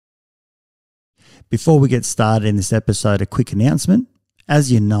Before we get started in this episode, a quick announcement.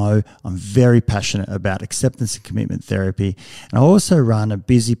 As you know, I'm very passionate about acceptance and commitment therapy, and I also run a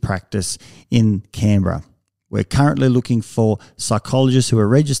busy practice in Canberra. We're currently looking for psychologists who are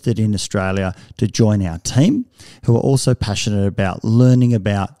registered in Australia to join our team, who are also passionate about learning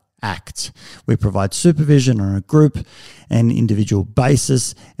about ACT. We provide supervision on a group and individual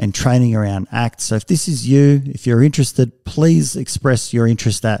basis and training around ACT. So if this is you, if you're interested, please express your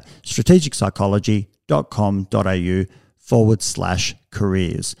interest at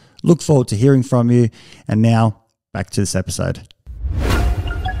strategicpsychology.com.au/careers. Look forward to hearing from you. And now back to this episode.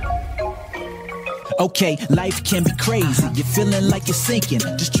 Okay, life can be crazy. You're feeling like you're sinking,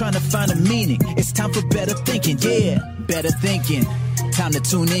 just trying to find a meaning. It's time for better thinking, yeah, better thinking. Time to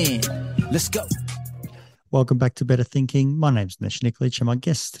tune in. Let's go. Welcome back to Better Thinking. My name's Nesh Nikolic, and my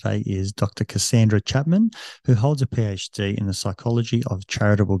guest today is Dr. Cassandra Chapman, who holds a PhD in the psychology of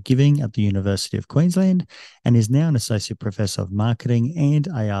charitable giving at the University of Queensland and is now an Associate Professor of Marketing and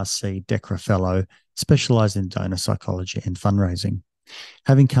ARC DECRA Fellow, specialised in donor psychology and fundraising.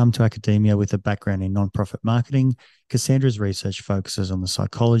 Having come to academia with a background in nonprofit marketing, Cassandra's research focuses on the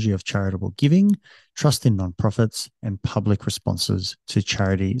psychology of charitable giving, trust in nonprofits, and public responses to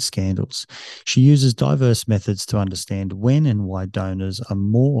charity scandals. She uses diverse methods to understand when and why donors are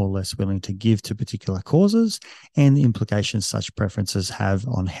more or less willing to give to particular causes and the implications such preferences have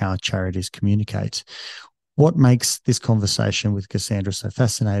on how charities communicate. What makes this conversation with Cassandra so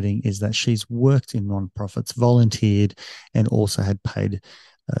fascinating is that she's worked in nonprofits, volunteered, and also had paid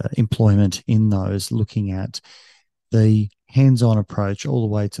employment in those, looking at the hands-on approach all the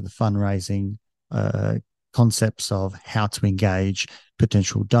way to the fundraising concepts of how to engage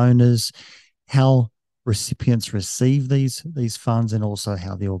potential donors, how recipients receive these funds, and also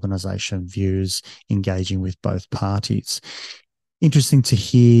how the organisation views engaging with both parties. Interesting to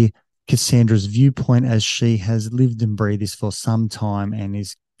hear Cassandra's viewpoint, as she has lived and breathed this for some time and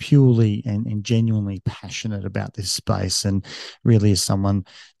is purely and genuinely passionate about this space, and really is someone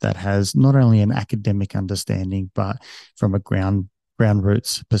that has not only an academic understanding but from a ground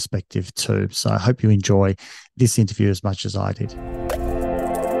roots perspective too. So I hope you enjoy this interview as much as I did.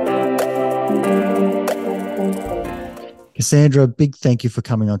 Cassandra, big thank you for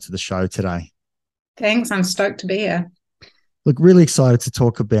coming onto the show today. Thanks. I'm stoked to be here. Look, really excited to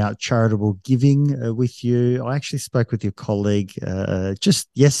talk about charitable giving with you. I actually spoke with your colleague just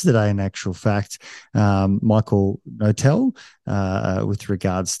yesterday, in actual fact, Michael Notel, with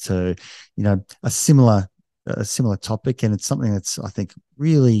regards to, a similar topic, and it's something that's, I think,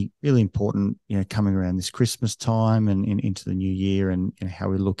 really, really important, coming around this Christmas time and into the new year, and how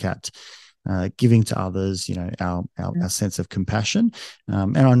we look at giving to others, our sense of compassion.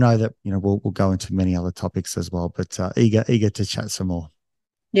 And I know that, we'll go into many other topics as well, but eager to chat some more.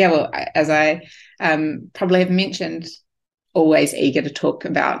 Yeah, well, as I probably have mentioned, always eager to talk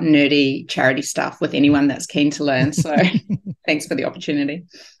about nerdy charity stuff with anyone that's keen to learn. So thanks for the opportunity.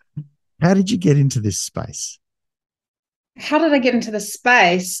 How did you get into this space? How did I get into the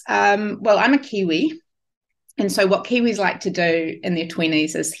space? Well, I'm a Kiwi. And so what Kiwis like to do in their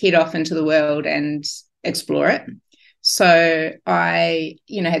 20s is head off into the world and explore it. So I,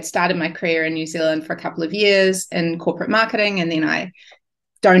 had started my career in New Zealand for a couple of years in corporate marketing, and then I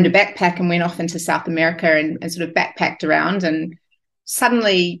donned a backpack and went off into South America and sort of backpacked around, and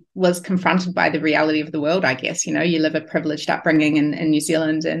suddenly was confronted by the reality of the world, I guess. You live a privileged upbringing in New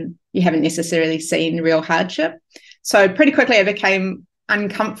Zealand and you haven't necessarily seen real hardship. So pretty quickly I became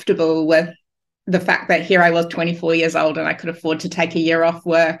uncomfortable with the fact that here I was 24 years old and I could afford to take a year off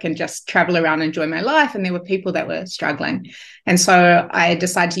work and just travel around and enjoy my life. And there were people that were struggling. And so I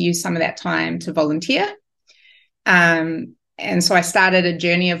decided to use some of that time to volunteer. And so I started a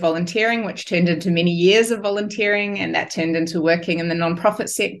journey of volunteering, which turned into many years of volunteering. And that turned into working in the nonprofit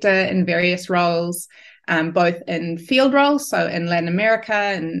sector in various roles, both in field roles, so in Latin America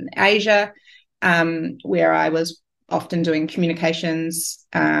and Asia, where I was often doing communications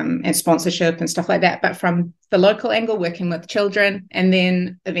and sponsorship and stuff like that, but from the local angle, working with children, and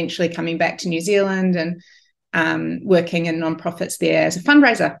then eventually coming back to New Zealand and working in nonprofits there as a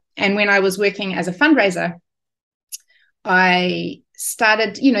fundraiser. And when I was working as a fundraiser, I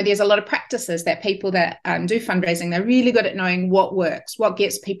started, there's a lot of practices that people that do fundraising, they're really good at knowing what works, what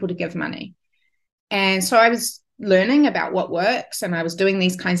gets people to give money. And so I was learning about what works, and I was doing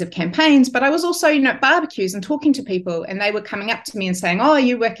these kinds of campaigns, but I was also, at barbecues and talking to people, and they were coming up to me and saying, oh,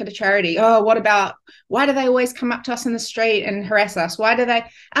 you work at a charity. Oh, why do they always come up to us in the street and harass us?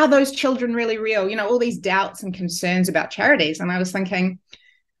 Are those children really real? All these doubts and concerns about charities. And I was thinking,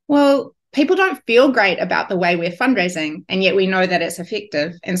 well, people don't feel great about the way we're fundraising, and yet we know that it's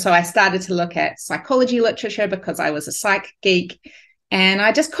effective. And so I started to look at psychology literature because I was a psych geek, and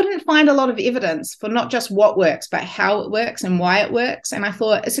I just couldn't find a lot of evidence for not just what works, but how it works and why it works. And I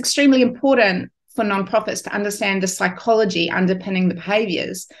thought it's extremely important for nonprofits to understand the psychology underpinning the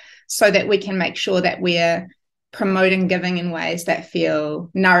behaviors so that we can make sure that we're promoting giving in ways that feel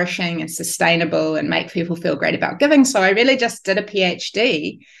nourishing and sustainable and make people feel great about giving. So I really just did a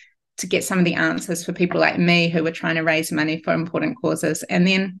PhD to get some of the answers for people like me who were trying to raise money for important causes. And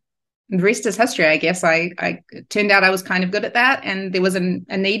then the rest is history, I guess. It turned out I was kind of good at that, and there was a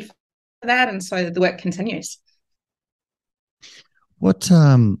need for that, and so the work continues. What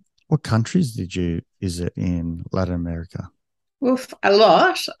countries did you visit in Latin America? Well, a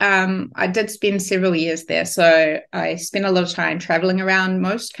lot. I did spend several years there, so I spent a lot of time traveling around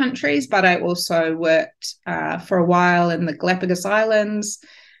most countries, but I also worked for a while in the Galapagos Islands.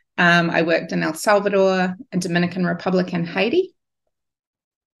 I worked in El Salvador, Dominican Republic, and Haiti.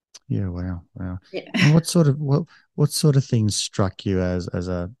 Yeah, wow. Yeah. And what sort of things struck you as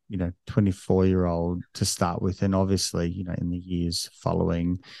a 24-year-old to start with, and obviously in the years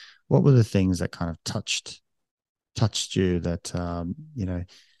following, what were the things that kind of touched you that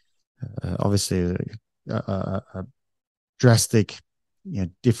obviously a drastic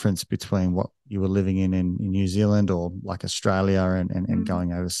difference between what you were living in New Zealand or like Australia and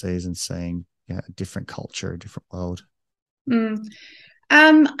going overseas and seeing a different culture, a different world?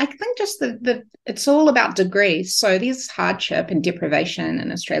 I think just it's all about degrees. So there's hardship and deprivation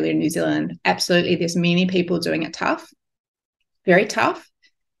in Australia and New Zealand. Absolutely, there's many people doing it tough, very tough.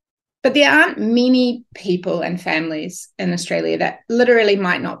 But there aren't many people and families in Australia that literally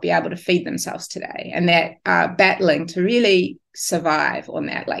might not be able to feed themselves today, and that are battling to really survive on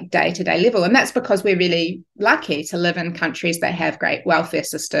that like day-to-day level. And that's because we're really lucky to live in countries that have great welfare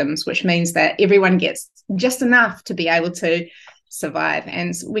systems, which means that everyone gets just enough to be able to survive.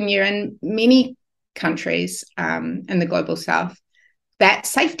 And when you're in many countries in the global south, that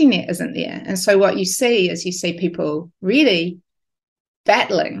safety net isn't there. And so what you see people really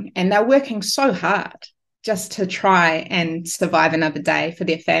battling, and they're working so hard just to try and survive another day for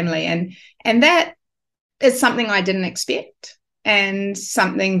their family. And that is something I didn't expect, and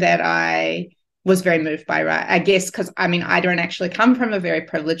something that I was very moved by, right? I guess because I don't actually come from a very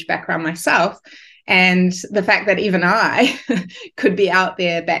privileged background myself. And the fact that even I could be out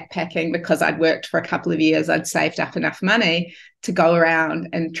there backpacking because I'd worked for a couple of years, I'd saved up enough money to go around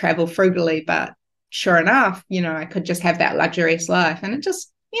and travel frugally, but sure enough, I could just have that luxurious life. And it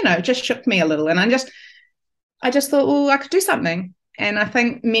just, just shook me a little. And I just thought, well, I could do something. And I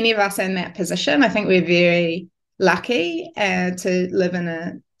think many of us in that position, I think we're very lucky to live in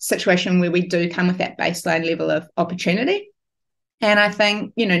a situation where we do come with that baseline level of opportunity. And I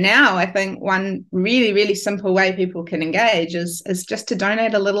think, now I think one really, really simple way people can engage is just to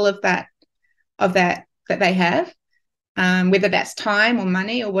donate a little of that they have, whether that's time or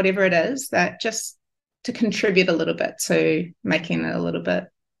money or whatever it is, that just to contribute a little bit to making it a little bit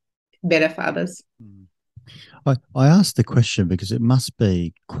better for others. I asked the question because it must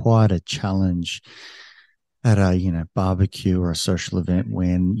be quite a challenge at a barbecue or a social event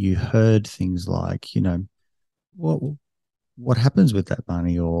when you heard things like what happens with that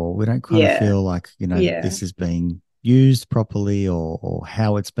money, or we don't kind of feel like this is being used properly, or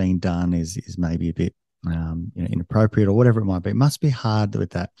how it's being done is maybe a bit inappropriate or whatever it might be. It must be hard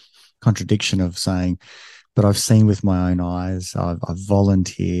with that contradiction of saying, but I've seen with my own eyes, I've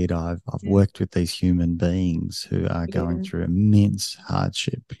volunteered, I've worked with these human beings who are going through immense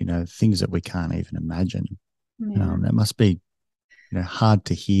hardship, things that we can't even imagine. That must be hard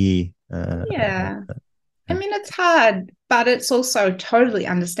to hear. It's hard, but it's also totally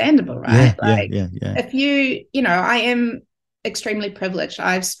understandable, right? Yeah. If I am extremely privileged.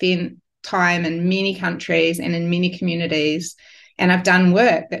 I've spent time in many countries and in many communities, and I've done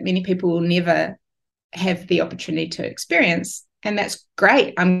work that many people will never have the opportunity to experience. And that's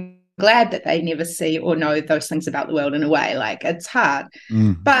great. I'm glad that they never see or know those things about the world in a way. Like, it's hard.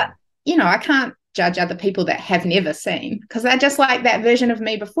 But, I can't judge other people that have never seen, because they're just like that version of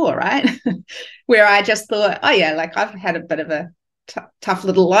me before, right? Where I just thought, oh yeah, like I've had a bit of a tough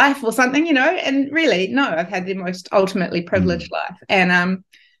little life or something, and really, no, I've had the most ultimately privileged life. And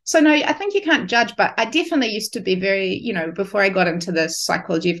so no, I think you can't judge, but I definitely used to be very, before I got into the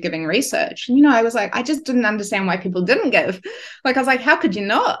psychology of giving research, I was like, I just didn't understand why people didn't give. Like, I was like, how could you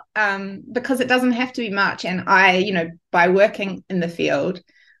not? Because it doesn't have to be much. And I, by working in the field,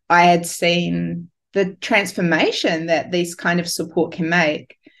 I had seen the transformation that these kind of support can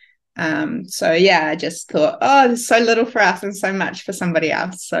make. So yeah, I just thought, oh, there's so little for us and so much for somebody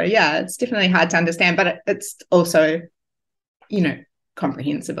else. So yeah, it's definitely hard to understand, but it's also,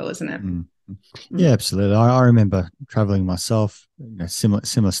 comprehensible, isn't it? Yeah, absolutely. I remember traveling myself.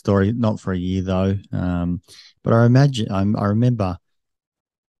 Similar story. Not for a year though, but I remember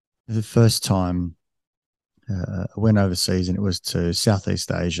the first time I went overseas, and it was to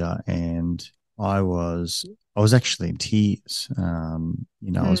Southeast Asia, and I was actually in tears. I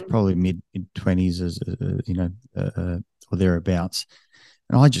was probably mid 20s, as or thereabouts,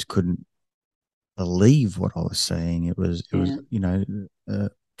 and I just couldn't believe what I was seeing. It was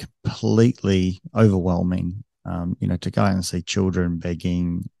completely overwhelming. To go out and see children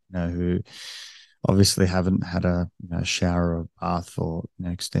begging, who obviously haven't had a shower or bath for an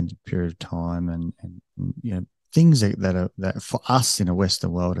extended period of time, and things that for us in a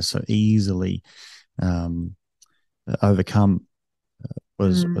Western world are so easily overcome.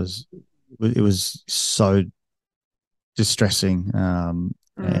 It was so distressing, and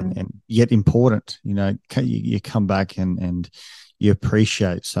yet important. You come back and you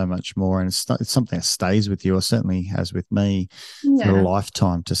appreciate so much more, and it's something that stays with you, or certainly has with me for a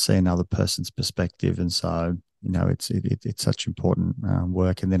lifetime, to see another person's perspective. And so it's such important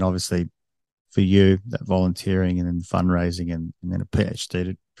work. And then obviously for you, that volunteering and then fundraising, and then a PhD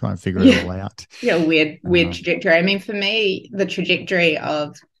to try and figure it all out. Yeah, weird trajectory. I mean, for me, the trajectory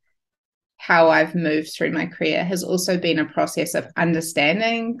of how I've moved through my career has also been a process of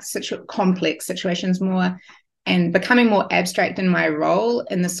understanding complex situations more, and becoming more abstract in my role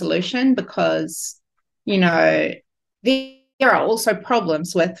in the solution, because, there are also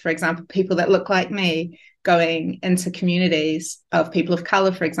problems with, for example, people that look like me going into communities of people of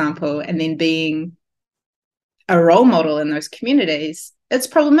color, for example, and then being a role model in those communities. It's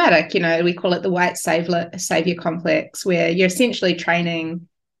problematic. We call it the white savior complex, where you're essentially training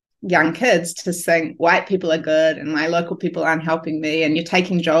young kids to think white people are good and my local people aren't helping me, and you're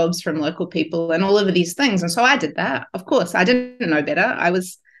taking jobs from local people and all of these things. And so I did that. Of course, I didn't know better. I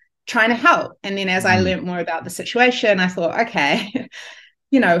was trying to help. And then as I learned more about the situation, I thought, okay,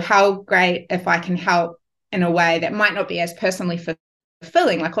 how great if I can help in a way that might not be as personally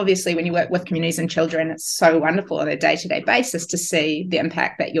fulfilling. Like, obviously, when you work with communities and children, it's so wonderful on a day-to-day basis to see the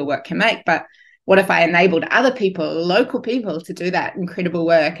impact that your work can make. But what if I enabled other people, local people, to do that incredible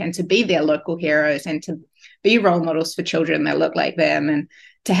work and to be their local heroes and to be role models for children that look like them and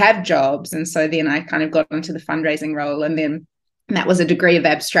to have jobs? And so then I kind of got into the fundraising role, and then that was a degree of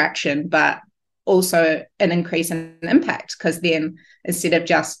abstraction, but also an increase in impact, because then instead of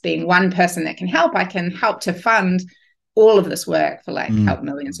just being one person that can help, I can help to fund all of this work for help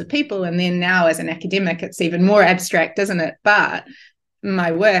millions of people. And then now as an academic, it's even more abstract, isn't it? But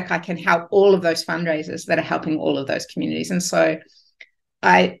my work, I can help all of those fundraisers that are helping all of those communities. And so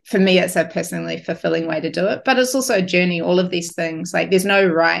for me, it's a personally fulfilling way to do it, but it's also a journey. All of these things, there's no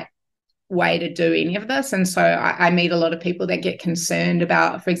right way to do any of this. And so I meet a lot of people that get concerned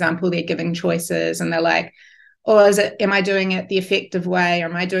about, for example, their giving choices, and they're like, or am I doing it the effective way? Or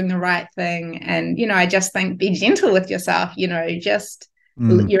am I doing the right thing? And, I just think, be gentle with yourself, you're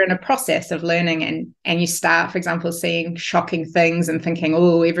in a process of learning, and you start, for example, seeing shocking things and thinking,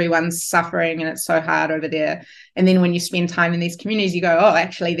 oh, everyone's suffering and it's so hard over there. And then when you spend time in these communities, you go, oh,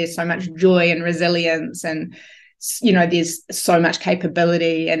 actually, there's so much joy and resilience, and, there's so much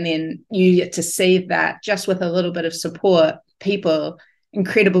capability. And then you get to see that just with a little bit of support,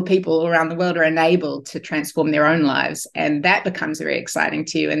 incredible people around the world are enabled to transform their own lives. And that becomes very exciting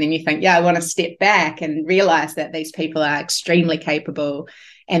to you. And then you think, I want to step back and realize that these people are extremely capable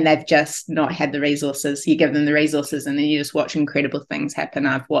and they've just not had the resources. You give them the resources, and then you just watch incredible things happen.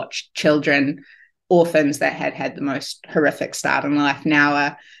 I've watched children, orphans that had the most horrific start in life, now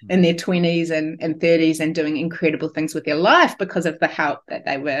are in their 20s and 30s and doing incredible things with their life because of the help that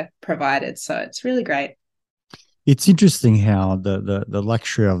they were provided. So it's really great. It's interesting how the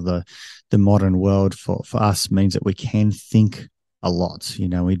luxury of the modern world for us means that we can think a lot.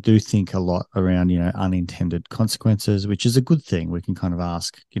 We do think a lot around, unintended consequences, which is a good thing. We can kind of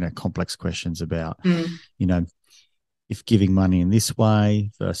ask, complex questions about, if giving money in this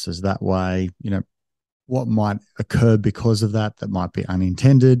way versus that way, what might occur because of that might be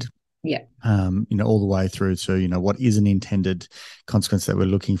unintended. Yeah. All the way through to, what is an intended consequence that we're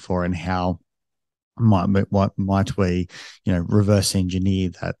looking for, and how might we, reverse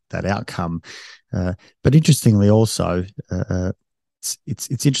engineer that outcome. But interestingly also,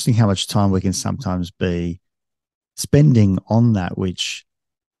 it's interesting how much time we can sometimes be spending on that, which,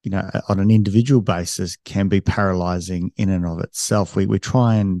 on an individual basis can be paralyzing in and of itself. We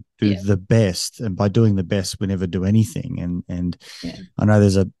try and do the best, and by doing the best, we never do anything. And I know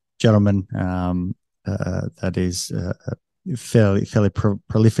there's a gentleman that is fairly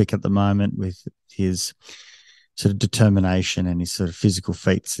prolific at the moment with his sort of determination and his sort of physical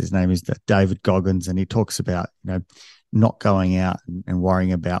feats. His name is David Goggins, and he talks about, not going out and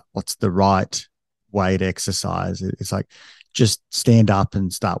worrying about what's the right way to exercise. It's like, just stand up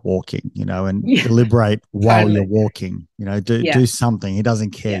and start walking, and deliberate while you're walking, do something. He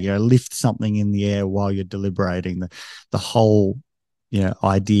doesn't care, lift something in the air while you're deliberating. The whole,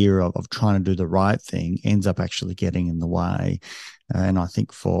 idea of trying to do the right thing ends up actually getting in the way. And I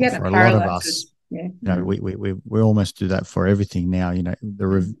think for a lot of us, we almost do that for everything now.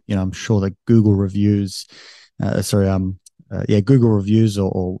 I'm sure that Google reviews, Google reviews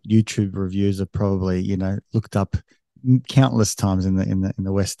or YouTube reviews are probably, looked up countless times in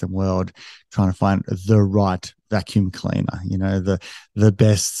the Western world, trying to find the right vacuum cleaner, the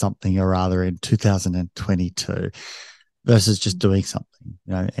best something or other in 2022, versus just doing something,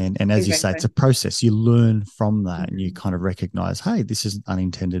 and as you say, it's a process. You learn from that, and you kind of recognize, hey, this isn't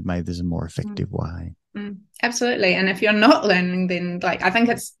unintended, maybe there's a more effective way. Absolutely. And if you're not learning, then I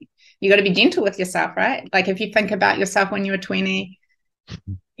think you got to be gentle with yourself, right? Like if you think about yourself when you were 20,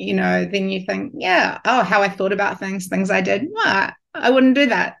 then you think, how I thought about things I did. Well, I wouldn't do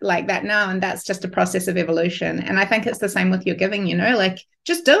that like that now. And that's just a process of evolution. And I think it's the same with your giving,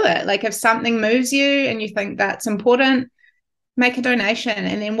 just do it. Like if something moves you and you think that's important, make a donation.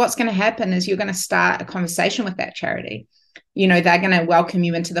 And then what's going to happen is you're going to start a conversation with that charity. They're going to welcome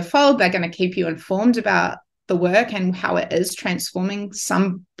you into the fold. They're going to keep you informed about the work and how it is transforming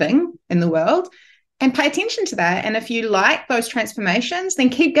something in the world. And pay attention to that. And if you like those transformations, then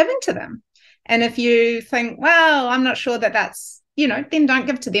keep giving to them. And if you think, well, I'm not sure that's, then don't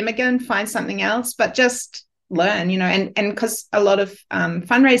give to them again, find something else, but just learn, and because a lot of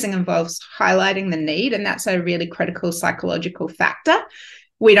fundraising involves highlighting the need, and that's a really critical psychological factor.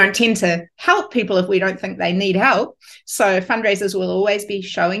 We don't tend to help people if we don't think they need help. So fundraisers will always be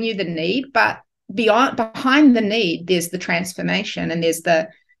showing you the need, but behind the need, there's the transformation and there's the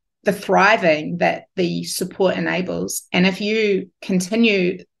thriving that the support enables. And if you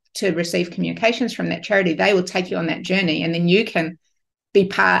continue to receive communications from that charity, they will take you on that journey, and then you can be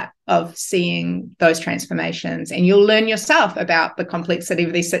part of seeing those transformations, and you'll learn yourself about the complexity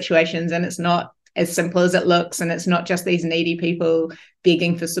of these situations. And it's not as simple as it looks, and it's not just these needy people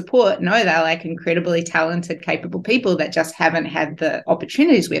begging for support. No, they're like incredibly talented, capable people that just haven't had the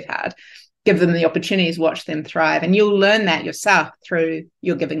opportunities we've had. Give them the opportunities, watch them thrive, and you'll learn that yourself through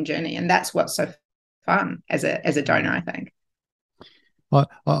your giving journey. And that's what's so fun as a donor, I think.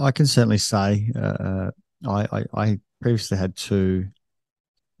 I can certainly say I previously had two,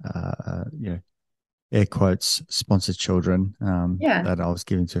 air quotes, sponsored children that I was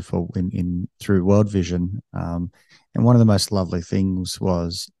giving to through World Vision, and one of the most lovely things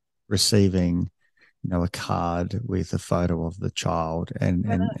was receiving, a card with a photo of the child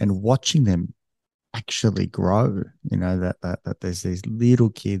and watching them actually grow, that there's these little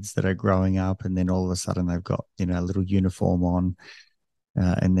kids that are growing up, and then all of a sudden they've got, a little uniform on,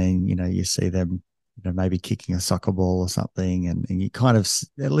 and then, you see them, maybe kicking a soccer ball or something, and you kind of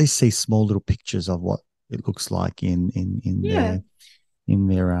at least see small little pictures of what it looks like in their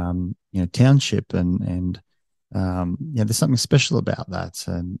township, and there's something special about that.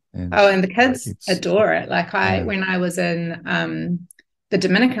 And the kids adore it. Like when I was in the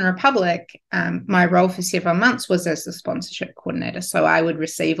Dominican Republic, my role for several months was as the sponsorship coordinator. So I would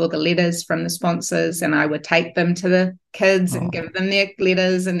receive all the letters from the sponsors, and I would take them to the kids and give them their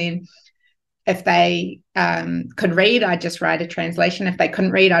letters. And then if they could read, I'd just write a translation. If they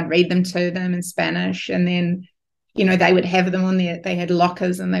couldn't read, I'd read them to them in Spanish. And then, they would have them on they had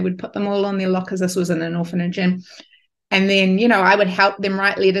lockers, and they would put them all on their lockers. This was in an orphanage. And then, I would help them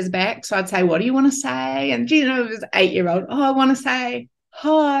write letters back. So I'd say, what do you want to say? And, it was 8-year-old. Oh, I want to say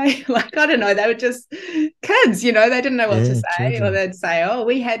hi. Like, I don't know. They were just kids, they didn't know what to say. Children. Or they'd say, oh,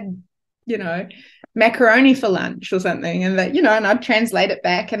 we had, macaroni for lunch or something. And that, and I'd translate it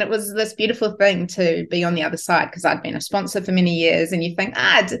back. And it was this beautiful thing to be on the other side, because I'd been a sponsor for many years, and you think,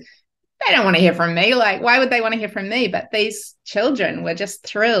 they don't want to hear from me. Like, why would they want to hear from me? But these children were just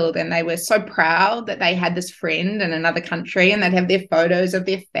thrilled, and they were so proud that they had this friend in another country, and they'd have their photos of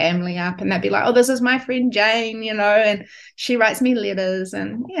their family up, and they'd be like, oh, this is my friend Jane, and she writes me letters.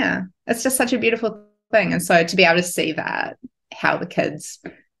 And it's just such a beautiful thing. And so to be able to see that, how the kids,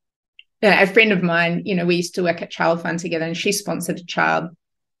 a friend of mine, we used to work at Child Fund together, and she sponsored a child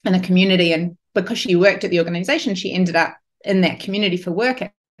in a community. And because she worked at the organization, she ended up in that community for work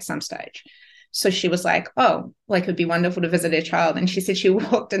at some stage. So she was like, oh, like, it would be wonderful to visit her child. And she said she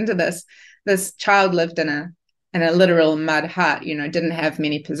walked into this child lived in in a literal mud hut, didn't have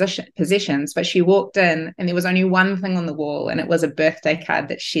many possessions, but she walked in and there was only one thing on the wall, and it was a birthday card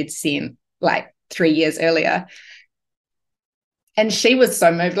that she'd sent like 3 years earlier. And she was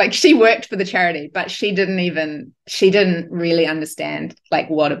so moved. Like, she worked for the charity, but she didn't really understand like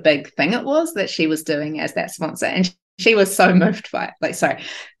what a big thing it was that she was doing as that sponsor. And she was so moved by it. Like, sorry,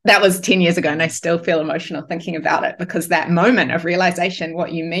 that was 10 years ago, and I still feel emotional thinking about it, because that moment of realization,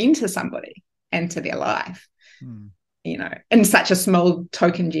 what you mean to somebody and to their life, in such a small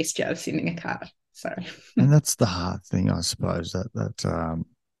token gesture of sending a card. So, and that's the hard thing, I suppose, that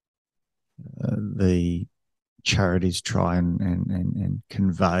the charities try and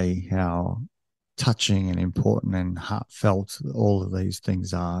convey how touching and important and heartfelt all of these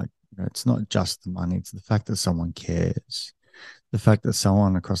things are. It's not just the money; it's the fact that someone cares, the fact that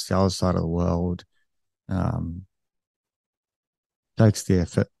someone across the other side of the world takes the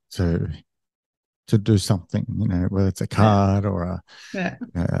effort to do something, whether it's a card or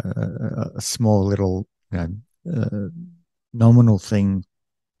a small little, nominal thing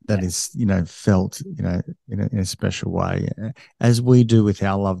that is, felt, in a special way, as we do with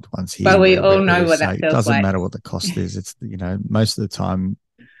our loved ones here. But we all know what that feels like. It doesn't matter what the cost is. It's, most of the time,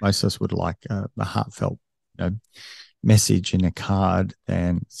 most of us would like a heartfelt, message in a card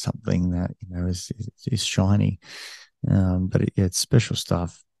than something that, is shiny. But it's special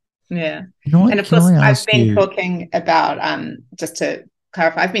stuff. Yeah. And of course, I've been talking about, just to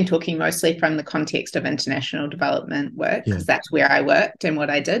clarify, I've been talking mostly from the context of international development work, because that's where I worked and what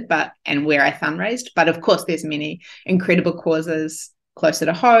I did, and where I fundraised. But of course, there's many incredible causes closer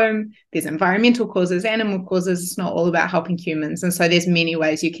to home. There's environmental causes, animal causes. It's not all about helping humans. And so there's many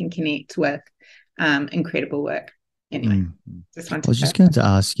ways you can connect with incredible work. Anyway, I was just going to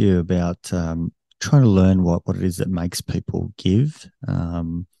ask you about trying to learn what it is that makes people give.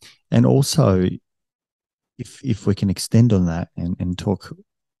 And also, if we can extend on that and talk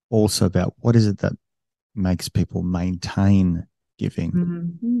also about what is it that makes people maintain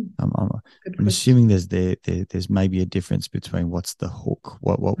giving. I'm assuming there's maybe a difference between what's the hook,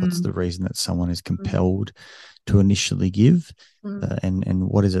 what's the reason that someone is compelled to initially give, and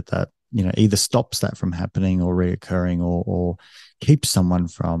what is it that either stops that from happening or reoccurring, or keeps someone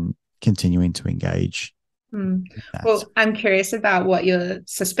from continuing to engage. Well, I'm curious about what your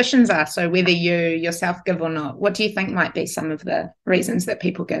suspicions are. So whether you yourself give or not, what do you think might be some of the reasons that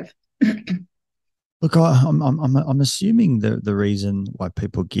people give? Look, I'm assuming the reason why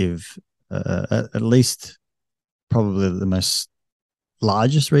people give, at least probably the most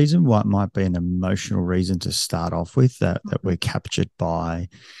largest reason, why it might be an emotional reason to start off with, that we're captured by,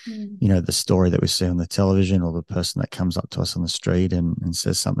 the story that we see on the television, or the person that comes up to us on the street and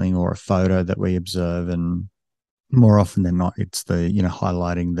says something, or a photo that we observe. And more often than not, it's the,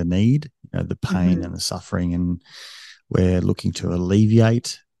 highlighting the need, the pain and the suffering. And we're looking to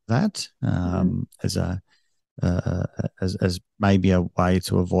alleviate that as maybe a way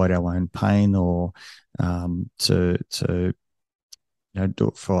to avoid our own pain, or to do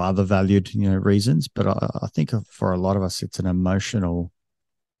it for other valued reasons. But I think for a lot of us, it's an emotional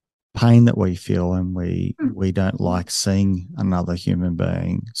pain that we feel, and we don't like seeing another human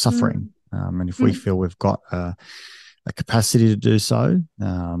being suffering. And if we feel we've got a capacity to do so,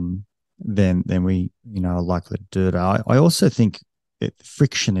 then we are likely to do it. I also think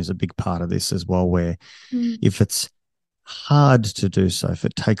friction is a big part of this as well, where if it's hard to do so, if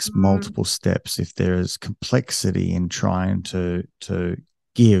it takes multiple steps, if there is complexity in trying to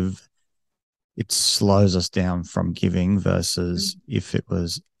give, it slows us down from giving, versus if it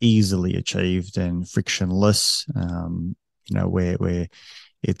was easily achieved and frictionless, where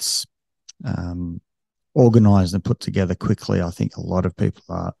it's organized and put together quickly. I think a lot of people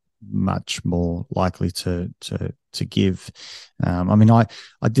are much more likely to give. I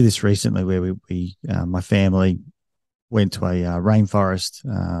did this recently, where we my family went to a rainforest,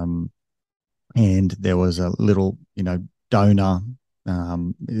 and there was a little donor,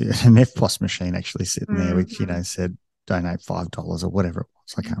 an EFTPOS machine actually sitting there, which said donate $5 or whatever it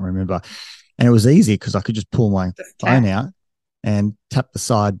was. I can't remember. And it was easy because I could just pull my phone out and tap the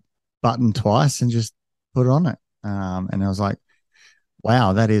side button twice and just put it on it. And I was like,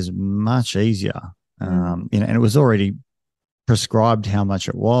 wow, that is much easier. And it was already prescribed how much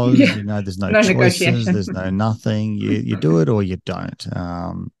it was. There's no choices, there's no nothing. You do it or you don't.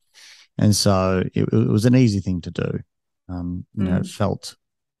 And so it was an easy thing to do. It felt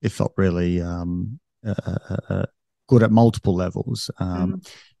really good at multiple levels.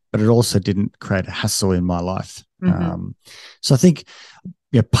 But it also didn't create a hassle in my life. So I think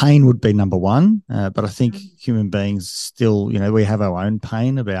pain would be number one, but I think human beings still, we have our own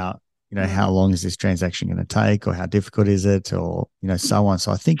pain about how long is this transaction going to take, or how difficult is it, or, so on.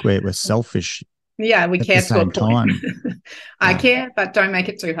 So I think we're selfish. Yeah, we care to a point. Time. I care, but don't make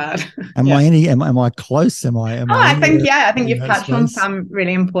it too hard. Am I close? I think you've touched on some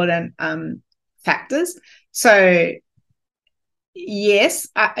really important factors. So yes,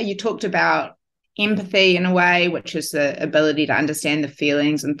 you talked about empathy in a way, which is the ability to understand the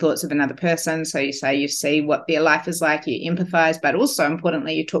feelings and thoughts of another person. So you say you see what their life is like, you empathize, but also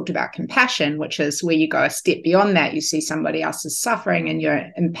importantly, you talked about compassion, which is where you go a step beyond that. You see somebody else's suffering and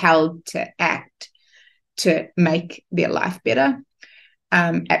you're impelled to act to make their life better.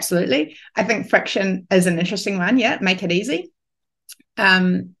 Absolutely. I think friction is an interesting one. Yeah, make it easy.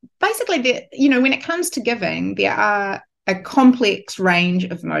 Basically, when it comes to giving, there are a complex range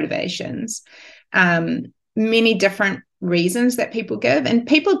of motivations, many different reasons that people give. And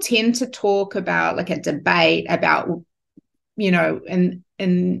people tend to talk about, like, a debate about,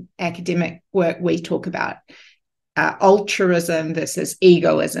 in academic work, we talk about altruism versus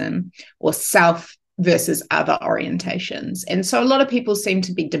egoism, or self versus other orientations. And so a lot of people seem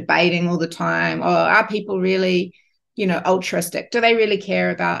to be debating all the time, are people really, altruistic? Do they really care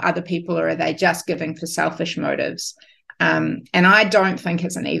about other people, or are they just giving for selfish motives? And I don't think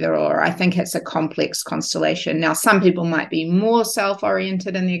it's an either or. I think it's a complex constellation. Now, some people might be more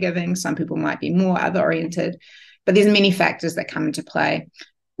self-oriented in their giving. Some people might be more other-oriented. But there's many factors that come into play.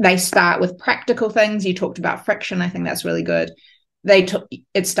 They start with practical things. You talked about friction. I think that's really good.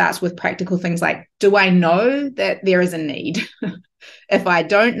 It starts with practical things like, do I know that there is a need? If I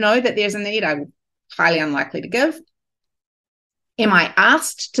don't know that there's a need, I'm highly unlikely to give. Am I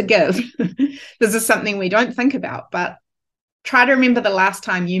asked to give? This is something we don't think about, but try to remember the last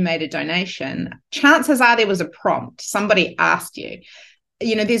time you made a donation. Chances are there was a prompt. Somebody asked you.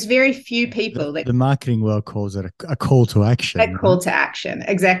 There's very few people that... The marketing world calls it a call to action. A call to action,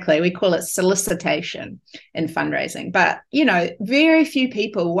 exactly. We call it solicitation in fundraising. But, very few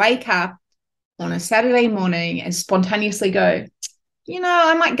people wake up on a Saturday morning and spontaneously go,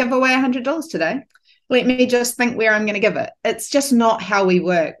 I might give away $100 today. Let me just think where I'm going to give it. It's just not how we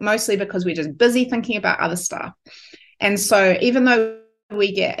work, mostly because we're just busy thinking about other stuff. And so even though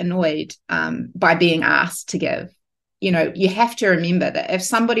we get annoyed by being asked to give, you have to remember that if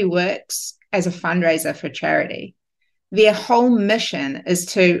somebody works as a fundraiser for charity, their whole mission is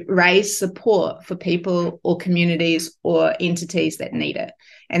to raise support for people or communities or entities that need it.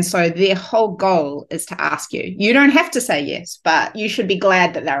 And so their whole goal is to ask you. You don't have to say yes, but you should be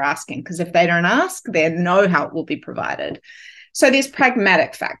glad that they're asking, because if they don't ask, they know how it will be provided. So there's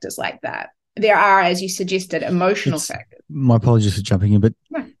pragmatic factors like that. There are, as you suggested, emotional factors. My apologies for jumping in, but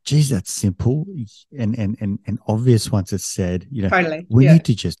geez, that's simple and obvious once it's said. Totally. We need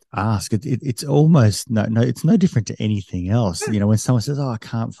to just ask. It's almost it's no different to anything else. When someone says, "Oh, I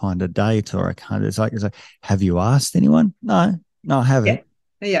can't find a date," or "I can't," it's like, have you asked anyone? No, I haven't.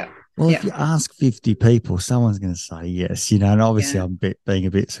 Yeah. Well, if you ask 50 people, someone's going to say yes, and obviously I'm being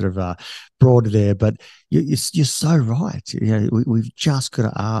a bit sort of broad there, but you're so right. We've just got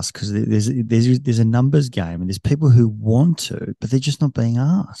to ask, because there's a numbers game, and there's people who want to, but they're just not being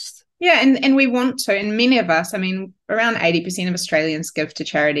asked. Yeah, and we want to, and many of us, around 80% of Australians give to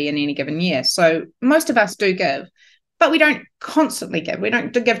charity in any given year. So most of us do give, but we don't constantly give. We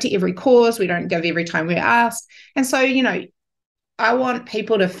don't give to every cause. We don't give every time we're asked. And so, I want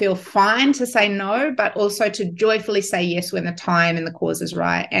people to feel fine to say no, but also to joyfully say yes when the time and the cause is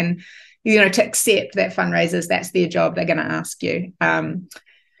right. And, to accept that fundraisers, that's their job. They're going to ask you.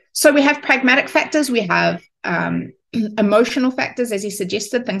 So we have pragmatic factors. We have emotional factors, as you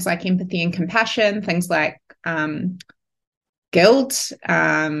suggested, things like empathy and compassion, things like guilt,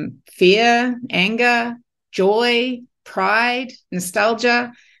 fear, anger, joy, pride,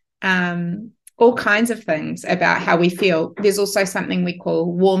 nostalgia, all kinds of things about how we feel. There's also something we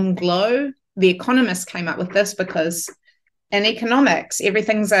call warm glow. The economists came up with this because in economics,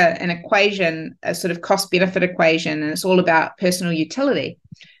 everything's an equation, a sort of cost-benefit equation, and it's all about personal utility.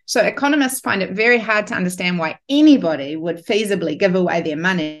 So economists find it very hard to understand why anybody would feasibly give away their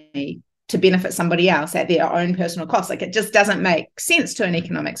money to benefit somebody else at their own personal cost. Like, it just doesn't make sense to an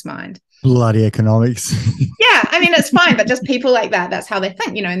economics mind. Bloody economics. Yeah, it's fine, but just people like that's how they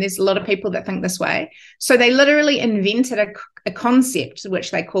think, and there's a lot of people that think this way. So they literally invented a concept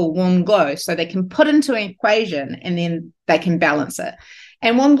which they call warm glow. So they can put into an equation and then they can balance it.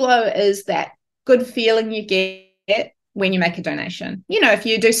 And warm glow is that good feeling you get when you make a donation. If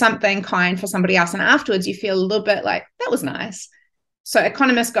you do something kind for somebody else and afterwards you feel a little bit like, that was nice. So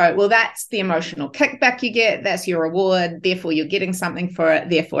economists go, well, that's the emotional kickback you get. That's your reward. Therefore, you're getting something for it.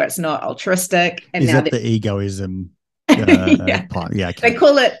 Therefore, it's not altruistic. And is that the egoism Yeah. Yeah, okay. They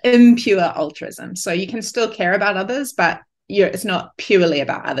call it impure altruism. So you can still care about others, but it's not purely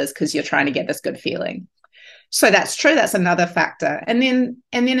about others because you're trying to get this good feeling. So that's true. That's another factor. And then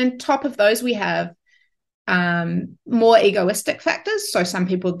on top of those, we have more egoistic factors. So some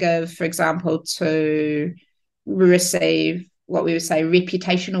people give, for example, to receive what we would say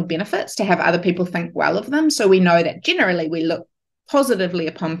reputational benefits, to have other people think well of them. So we know that generally we look positively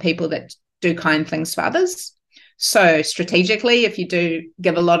upon people that do kind things for others. So strategically, if you do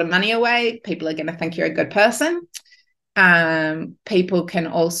give a lot of money away, people are going to think you're a good person. People can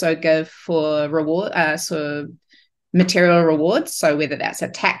also give for reward, material rewards. So whether that's a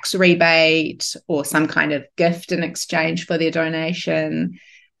tax rebate or some kind of gift in exchange for their donation.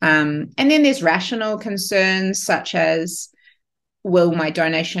 And then there's rational concerns such as, will my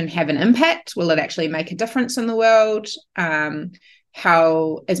donation have an impact? Will it actually make a difference in the world?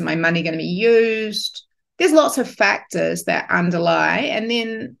 How is my money going to be used? There's lots of factors that underlie. And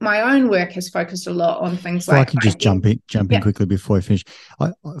then my own work has focused a lot on things like... I can just jump in quickly before I finish.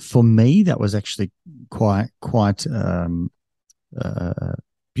 For me, that was actually quite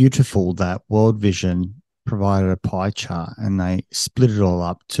beautiful that World Vision provided a pie chart, and they split it all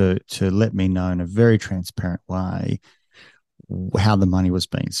up to let me know in a very transparent way how the money was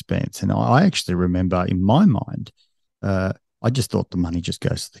being spent. And I actually remember in my mind, I just thought the money just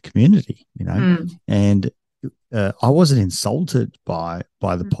goes to the community, and I wasn't insulted by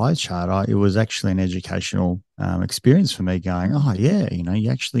the pie chart. It was actually an educational experience for me going, oh yeah,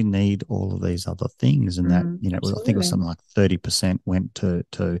 you actually need all of these other things. And that, I think it was something like 30% went to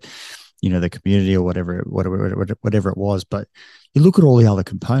the community or whatever it was. But you look at all the other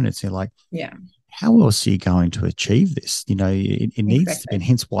components, you're like, yeah, how else are you going to achieve this? It needs to be, and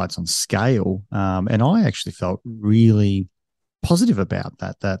hence why it's on scale. And I actually felt really positive about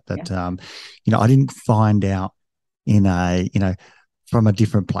that. I didn't find out from a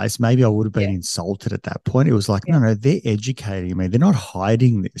different place. Maybe I would have been insulted at that point. It was like, no, they're educating me. They're not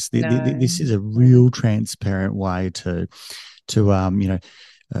hiding this. This is a real transparent way to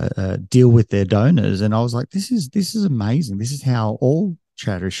deal with their donors. And I was like, this is amazing. This is how all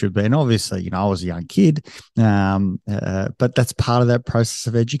charities should be. And obviously, I was a young kid, but that's part of that process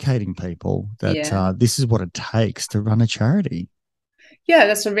of educating people that this is what it takes to run a charity. Yeah,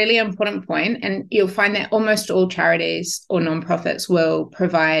 that's a really important point. And you'll find that almost all charities or nonprofits will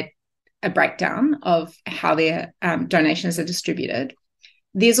provide a breakdown of how their donations are distributed.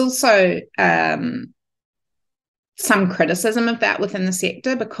 There's also some criticism of that within the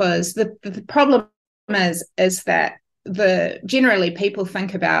sector, because the problem is that generally people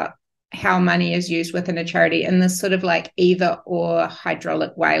think about how money is used within a charity in this sort of like either or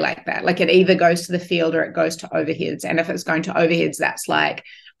hydraulic way, like that. Like it either goes to the field or it goes to overheads. And if it's going to overheads, that's like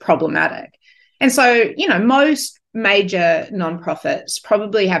problematic. And so, most major nonprofits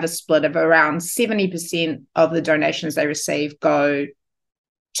probably have a split of around 70% of the donations they receive go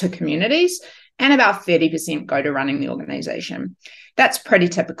to communities, and about 30% go to running the organization. That's pretty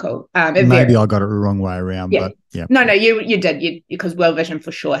typical. Maybe I got it the wrong way around, but yeah. No, you did. Because World Vision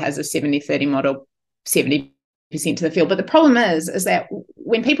for sure has a 70-30 model, 70% to the field. But the problem is that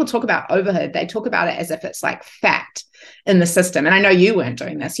when people talk about overhead, they talk about it as if it's like fat in the system. And I know you weren't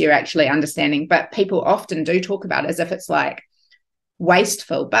doing this, you're actually understanding, but people often do talk about it as if it's like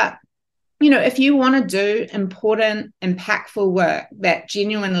wasteful. But if you want to do important, impactful work that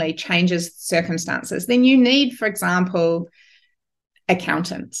genuinely changes circumstances, then you need, for example,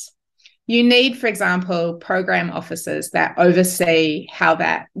 accountants. You need, for example, program officers that oversee how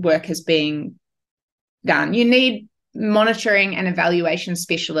that work is being done. You need monitoring and evaluation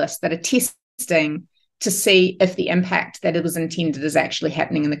specialists that are testing to see if the impact that it was intended is actually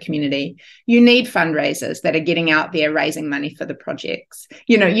happening in the community. You need fundraisers that are getting out there raising money for the projects.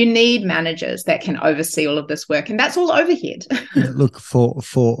 You need managers that can oversee all of this work, and that's all overhead. Look, for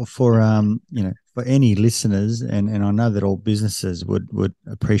any listeners, and I know that all businesses would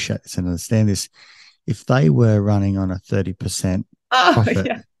appreciate this and understand this, if they were running on a 30%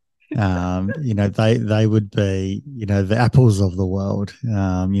 profit, they would be, the Apples of the world, or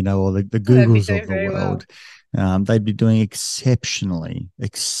the Googles of the world. Well. They'd be doing exceptionally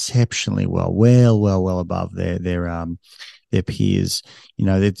well above their peers.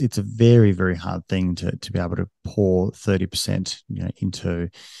 It's a very, very hard thing to be able to pour 30%, into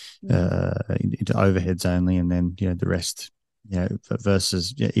overheads only, and then the rest.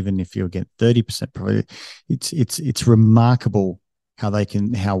 Versus even if you get 30% profit, it's remarkable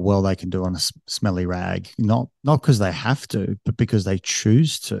how well they can do on a smelly rag, not because they have to, but because they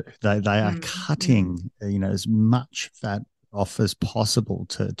choose to. They are cutting, as much fat off as possible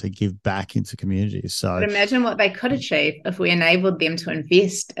to give back into communities. So but imagine what they could achieve if we enabled them to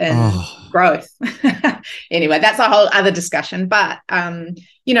invest in growth. Anyway, that's a whole other discussion. But,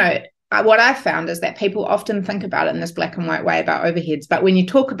 what I've found is that people often think about it in this black and white way about overheads. But when you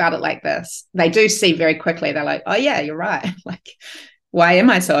talk about it like this, they do see very quickly, they're like, oh, yeah, you're right. Like, why am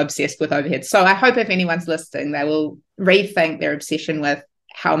I so obsessed with overheads? So I hope if anyone's listening, they will rethink their obsession with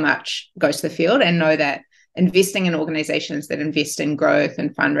how much goes to the field and know that investing in organizations that invest in growth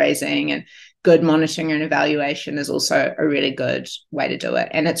and fundraising and good monitoring and evaluation is also a really good way to do it.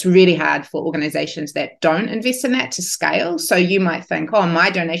 And it's really hard for organizations that don't invest in that to scale. So you might think, oh,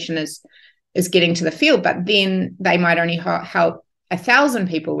 my donation is getting to the field, but then they might only help 1,000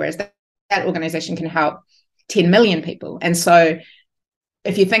 people, whereas that organization can help 10 million people. And so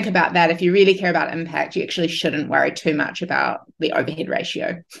if you think about that, if you really care about impact, you actually shouldn't worry too much about the overhead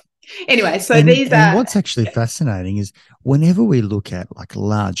ratio. Anyway, so and what's actually fascinating is whenever we look at like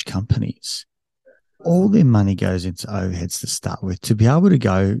large companies, all their money goes into overheads to start with. To be able to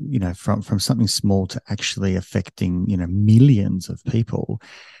go, from something small to actually affecting, millions of people,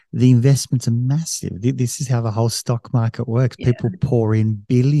 the investments are massive. This is how the whole stock market works. Yeah. People pour in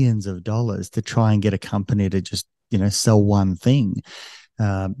billions of dollars to try and get a company to just, sell one thing.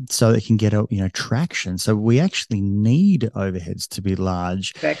 So it can get traction. So we actually need overheads to be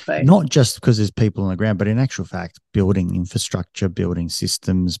large, exactly. Not just because there's people on the ground, but in actual fact, building infrastructure, building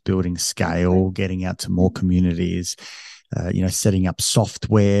systems, building scale, getting out to more communities, setting up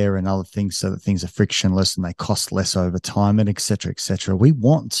software and other things so that things are frictionless and they cost less over time, and et cetera, et cetera. We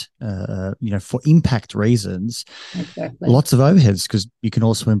want, for impact reasons, exactly. Lots of overheads, because you can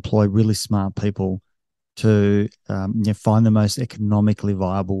also employ really smart people to find the most economically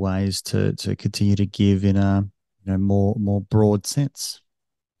viable ways to continue to give in a more broad sense.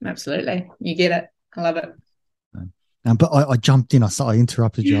 Absolutely, you get it. I love it. But I jumped in. I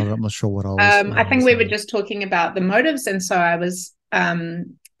interrupted you. I'm not sure what I was. I think we were just talking about the motives, and so I was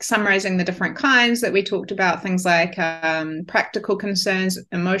summarizing the different kinds that we talked about. Things like practical concerns,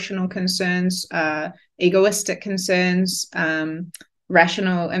 emotional concerns, egoistic concerns.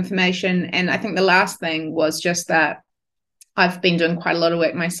 Rational information. And I think the last thing was just that I've been doing quite a lot of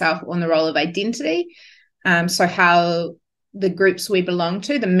work myself on the role of identity. So how the groups we belong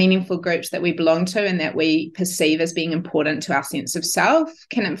to, the meaningful groups that we belong to and that we perceive as being important to our sense of self,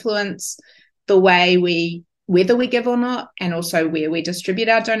 can influence the way whether we give or not, and also where we distribute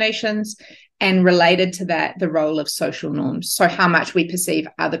our donations. And related to that, the role of social norms. So how much we perceive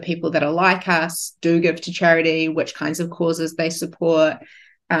other people that are like us do give to charity, which kinds of causes they support.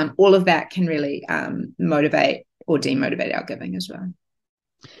 All of that can really motivate or demotivate our giving as well.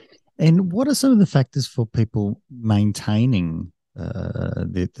 And what are some of the factors for people maintaining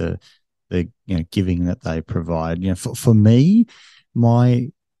the giving that they provide? For me, my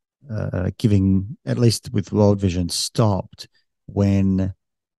giving, at least with World Vision, stopped when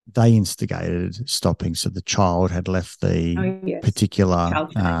they instigated stopping. So the child had left the particular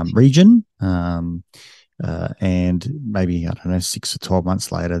region, and maybe, 6 or 12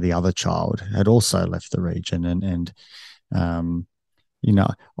 months later, the other child had also left the region. And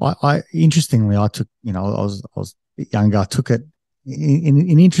I interestingly, I took, I was younger, I took it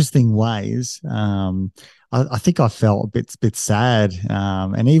in interesting ways. I think I felt a bit sad,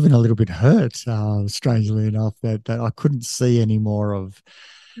 and even a little bit hurt, strangely enough, that I couldn't see any more of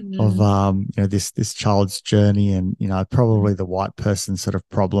this child's journey, and probably the white person sort of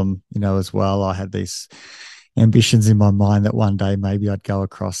problem as well. I had these ambitions in my mind that one day maybe I'd go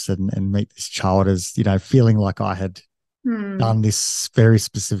across and meet this child as feeling like I had done this very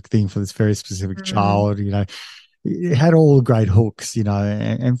specific thing for this very specific child. It had all great hooks,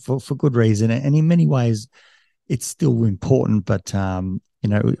 and for good reason, and in many ways it's still important, but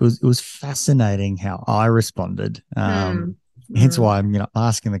it was fascinating how I responded. Hence why I'm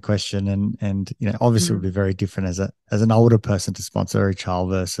asking the question, and obviously it would be very different as an older person to sponsor a child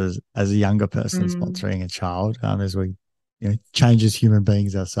versus as a younger person sponsoring a child, as we change as human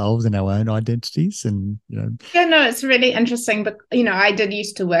beings ourselves and our own identities. And it's really interesting. But I did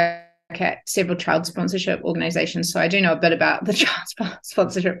used to work at several child sponsorship organizations, so I do know a bit about the child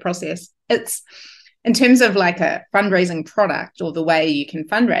sponsorship process. It's, in terms of like a fundraising product or the way you can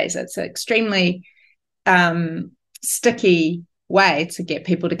fundraise, it's an extremely sticky way to get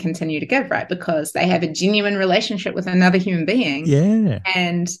people to continue to give, right? Because they have a genuine relationship with another human being,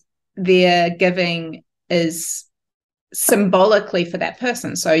 and their giving is symbolically for that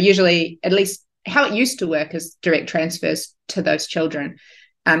person. So usually, at least how it used to work, is direct transfers to those children.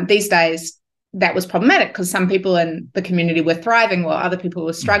 These days that was problematic because some people in the community were thriving while other people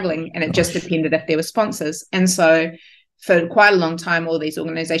were struggling, and it just depended if there were sponsors. And so for quite a long time, all these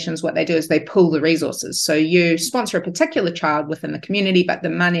organizations, what they do is they pool the resources. So you sponsor a particular child within the community, but the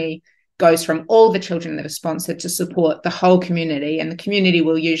money goes from all the children that are sponsored to support the whole community. And the community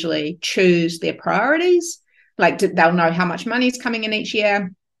will usually choose their priorities. Like they'll know how much money is coming in each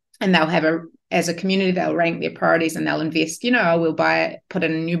year, and they'll have as a community, they'll rank their priorities and they'll invest, we'll put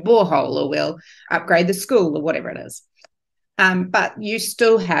in a new borehole, or we'll upgrade the school, or whatever it is. But you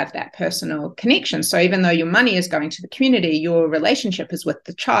still have that personal connection. So even though your money is going to the community, your relationship is with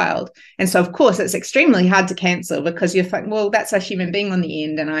the child. And so, of course, it's extremely hard to cancel, because you're like, well, that's a human being on the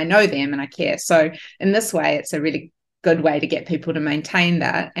end, and I know them and I care. So in this way, it's a really good way to get people to maintain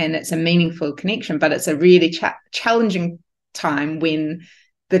that. And it's a meaningful connection, but it's a really challenging time when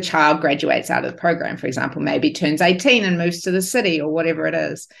the child graduates out of the program, for example, maybe turns 18 and moves to the city, or whatever it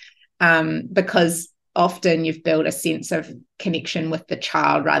is, because often you've built a sense of connection with the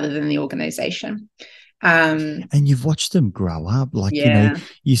child rather than the organization. And you've watched them grow up, like,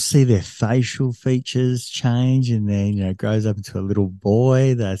 you see their facial features change, and then, grows up into a little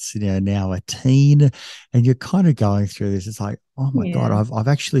boy that's, now a teen, and you're kind of going through this. It's like, oh my God, I've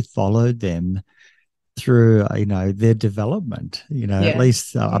actually followed them through, their development, at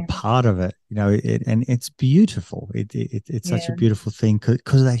least a part of it, and it's beautiful. It's such a beautiful thing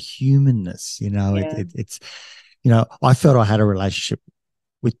because of that humanness, it's, I felt I had a relationship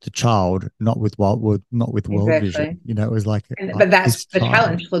with the child, not with world vision. It was like, but that's the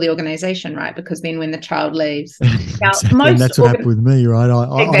challenge for the organization, right? Because then when the child leaves, exactly. And that's what happened with me, right?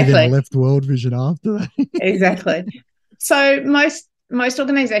 I then left world vision after that. Exactly. So most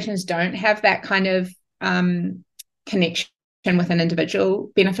organizations don't have that kind of connection with an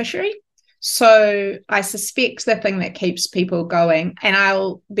individual beneficiary. So I suspect the thing that keeps people going, and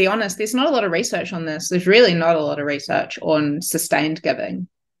I'll be honest, there's not a lot of research on this. There's really not a lot of research on sustained giving,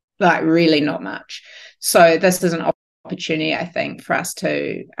 like really not much. So this is an opportunity, I think, for us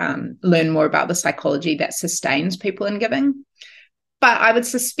to learn more about the psychology that sustains people in giving. But I would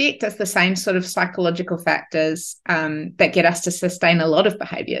suspect it's the same sort of psychological factors that get us to sustain a lot of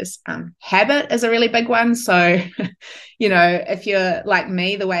behaviors. Habit is a really big one. So, if you're like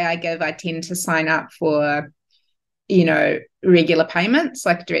me, the way I give, I tend to sign up for, regular payments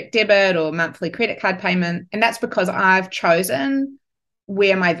like direct debit or monthly credit card payment. And that's because I've chosen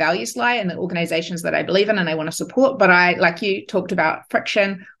where my values lie and the organizations that I believe in and I want to support. But like you talked about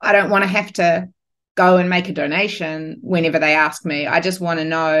friction, I don't want to have to go and make a donation whenever they ask me. I just want to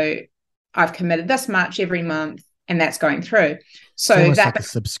know I've committed this much every month and that's going through. So it's like a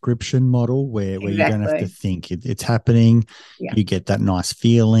subscription model where you don't have to think. It's happening. Yeah. You get that nice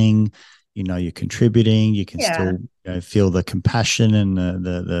feeling. You're contributing. You can still feel the compassion and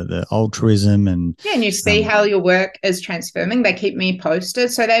the altruism, and you see how your work is transforming. They keep me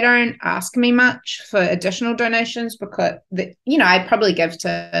posted, so they don't ask me much for additional donations because I probably give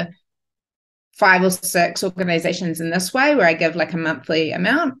to 5 or 6 organizations in this way where I give like a monthly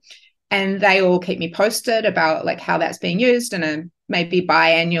amount, and they all keep me posted about like how that's being used in a maybe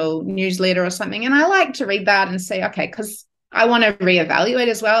biannual newsletter or something. And I like to read that and say, okay, because I want to reevaluate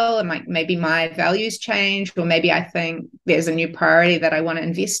as well. And like maybe my values change, or maybe I think there's a new priority that I want to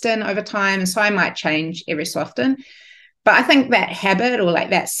invest in over time. And so I might change every so often. But I think that habit, or like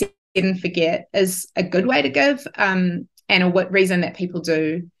that set and forget, is a good way to give, and a reason that people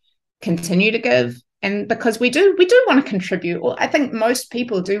do continue to give. And because we do want to contribute, or I think most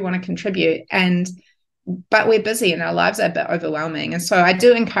people do want to contribute, but we're busy and our lives are a bit overwhelming. And so I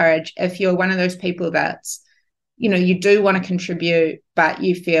do encourage, if you're one of those people that's, you do want to contribute, but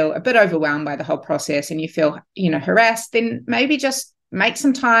you feel a bit overwhelmed by the whole process and you feel, harassed, then maybe just make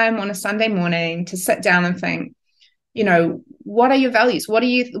some time on a Sunday morning to sit down and think, what are your values? What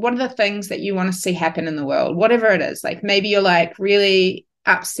are the things that you want to see happen in the world? Whatever it is, like maybe you're like really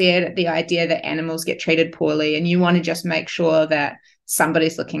upset at the idea that animals get treated poorly and you want to just make sure that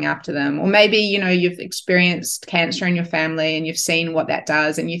somebody's looking after them. Or maybe, you've experienced cancer in your family and you've seen what that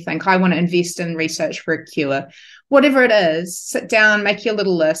does and you think, I want to invest in research for a cure. Whatever it is, sit down, make your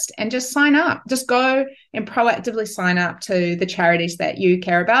little list and just sign up. Just go and proactively sign up to the charities that you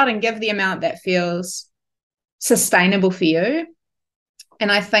care about and give the amount that feels sustainable for you.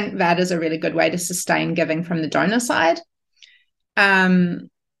 And I think that is a really good way to sustain giving from the donor side. Some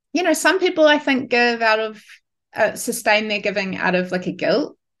people I think give out of sustain their giving out of like a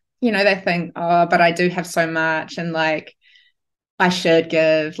guilt. They think, oh, but I do have so much and like I should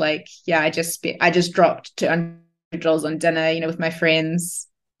give. Like, I just dropped $200 on dinner, with my friends,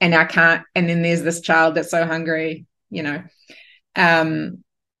 and I can't. And then there's this child that's so hungry, that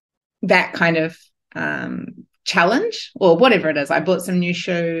kind of challenge or whatever it is. I bought some new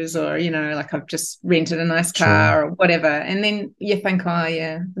shoes, or, like I've just rented a nice car or whatever. And then you think, oh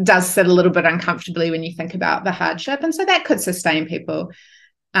yeah, it does sit a little bit uncomfortably when you think about the hardship. And so that could sustain people.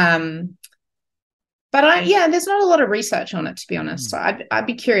 But there's not a lot of research on it, to be honest. So I'd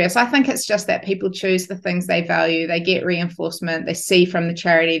be curious. I think it's just that people choose the things they value. They get reinforcement. They see from the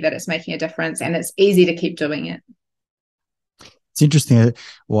charity that it's making a difference, and it's easy to keep doing it. It's interesting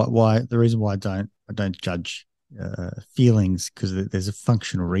why the reason why I don't judge feelings, because there's a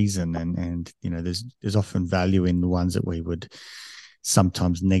functional reason, and there's often value in the ones that we would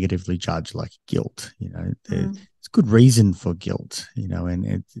sometimes negatively judge, like guilt. There's good reason for guilt.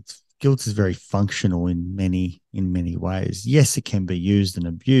 And it's guilt is very functional in many ways. Yes, it can be used and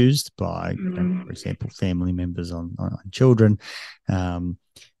abused by, for example, family members on children,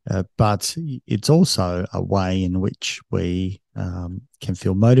 but it's also a way in which we can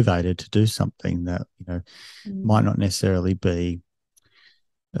feel motivated to do something that might not necessarily be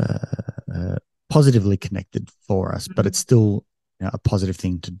positively connected for us, but it's still a positive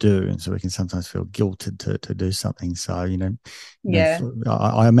thing to do, and so we can sometimes feel guilted to do something. So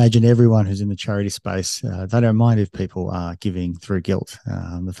I imagine everyone who's in the charity space, they don't mind if people are giving through guilt.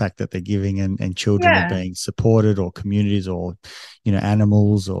 The fact that they're giving and children are being supported, or communities, or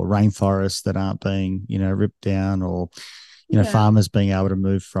animals or rainforests that aren't being ripped down, or farmers being able to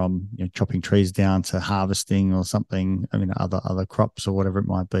move from chopping trees down to harvesting or something. I mean, other crops or whatever it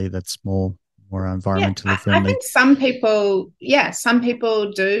might be that's more environmentally friendly. I think some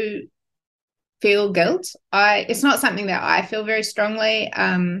people do feel guilt. It's not something that I feel very strongly,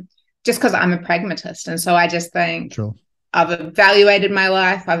 just because I'm a pragmatist, and so I just think I've evaluated my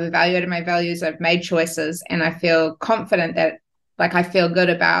life, I've evaluated my values, I've made choices, and I feel confident that, like, I feel good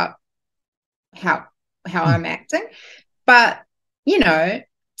about how I'm acting. But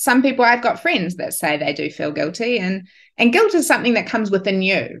some people, I've got friends that say they do feel guilty, and guilt is something that comes within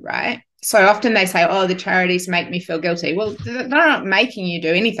you, right? So often they say, oh, the charities make me feel guilty. Well, they're not making you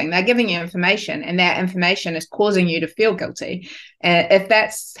do anything. They're giving you information, and that information is causing you to feel guilty. If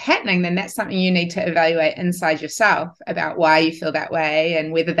that's happening, then that's something you need to evaluate inside yourself about why you feel that way,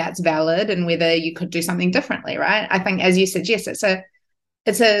 and whether that's valid, and whether you could do something differently, right? I think, as you suggest, it's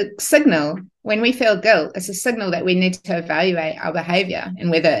a signal. When we feel guilt, it's a signal that we need to evaluate our behavior and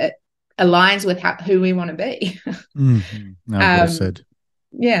whether it aligns with who we want to be. Well said.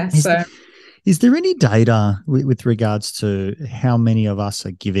 Yeah. Is there any data with regards to how many of us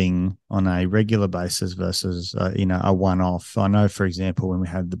are giving on a regular basis versus, a one-off? I know, for example, when we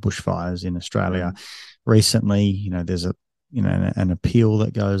had the bushfires in Australia recently, there's an appeal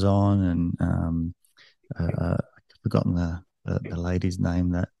that goes on, and I've forgotten the lady's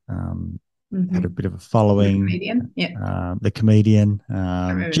name that had a bit of a following. The comedian.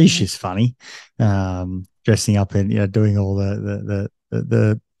 She's funny. Dressing up and doing all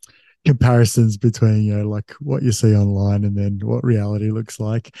the comparisons between like what you see online and then what reality looks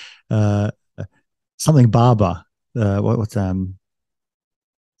like. Something Barber. What's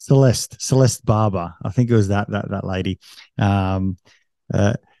Celeste Barber. I think it was that lady. And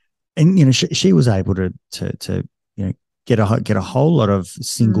she was able to get a whole lot of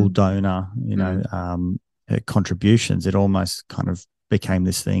single donor contributions. It almost kind of became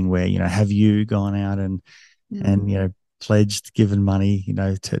this thing where have you gone out and pledged, given money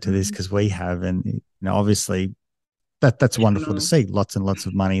to this, because we have, and obviously that's wonderful to see. Lots and lots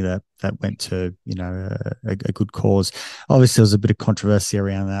of money that went to a good cause. Obviously, there was a bit of controversy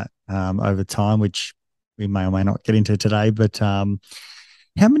around that over time, which we may or may not get into today. But how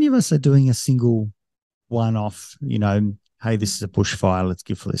many of us are doing a single one-off, hey, this is a bushfire, let's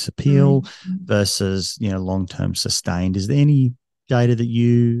give for this appeal, versus, long-term sustained? Is there any data that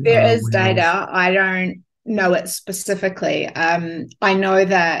you... There is data. I don't know it specifically. I know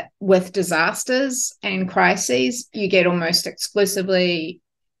that with disasters and crises, you get almost exclusively,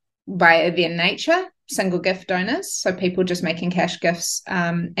 by their nature, single gift donors, so people just making cash gifts.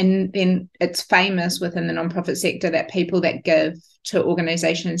 And then it's famous within the nonprofit sector that people that give to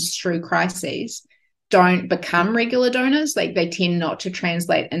organizations through crises don't become regular donors. Like, they tend not to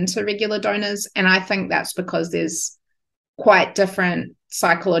translate into regular donors. And I think that's because there's quite different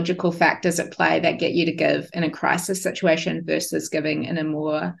psychological factors at play that get you to give in a crisis situation versus giving in a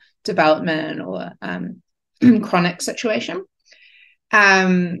more development or chronic situation.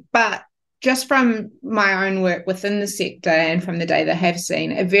 But just from my own work within the sector and from the data I have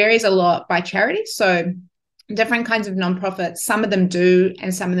seen, it varies a lot by charity. So different kinds of nonprofits, some of them do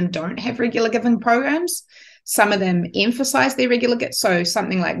and some of them don't have regular giving programs. Some of them emphasize their regular gifts. So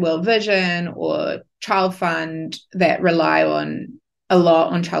something like World Vision or Child Fund that rely a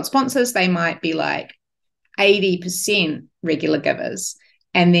lot on child sponsors, they might be like 80% regular givers.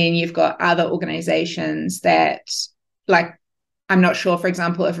 And then you've got other organizations that, like, I'm not sure, for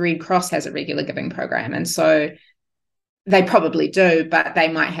example, if Red Cross has a regular giving program. And so they probably do, but they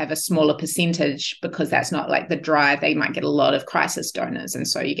might have a smaller percentage because that's not like the drive. They might get a lot of crisis donors. And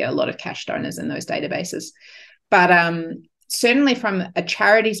so you get a lot of cash donors in those databases. But certainly from a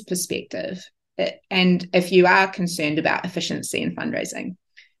charity's perspective, and if you are concerned about efficiency in fundraising,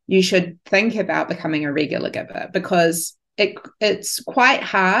 you should think about becoming a regular giver, because it's quite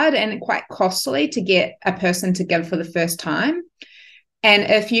hard and quite costly to get a person to give for the first time. And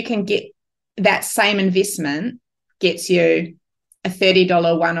if you can get that same investment gets you a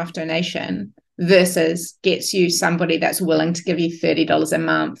 $30 one-off donation versus gets you somebody that's willing to give you $30 a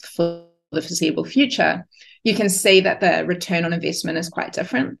month for the foreseeable future, you can see that the return on investment is quite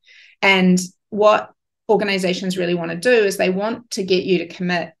different. And what organizations really want to do is they want to get you to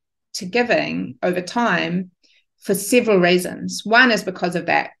commit to giving over time for several reasons. One is because of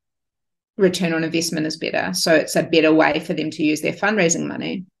that return on investment is better. So it's a better way for them to use their fundraising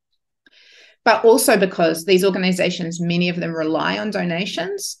money. But also because these organizations, many of them rely on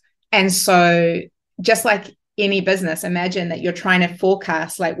donations. And so just like any business, imagine that you're trying to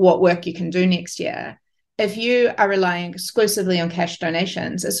forecast like what work you can do next year. If you are relying exclusively on cash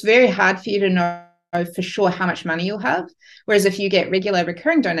donations, it's very hard for you to know for sure how much money you'll have. Whereas if you get regular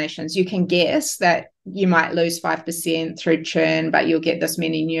recurring donations, you can guess that you might lose 5% through churn, but you'll get this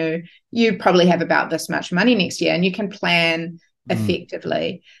many new. You probably have about this much money next year, and you can plan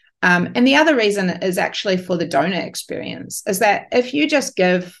effectively. And the other reason is actually for the donor experience, is that if you just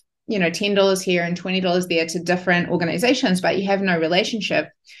give, $10 here and $20 there to different organizations, but you have no relationship,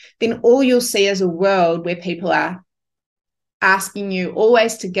 then all you'll see is a world where people are asking you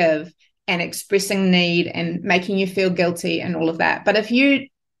always to give and expressing need and making you feel guilty and all of that. But if you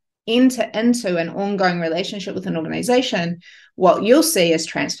enter into an ongoing relationship with an organization, what you'll see is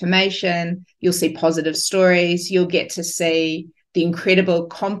transformation. You'll see positive stories. You'll get to see the incredible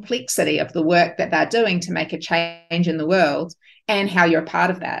complexity of the work that they're doing to make a change in the world and how you're a part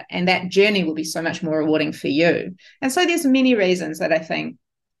of that. And that journey will be so much more rewarding for you. And so there's many reasons that I think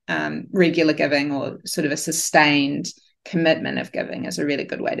regular giving, or sort of a sustained commitment of giving, is a really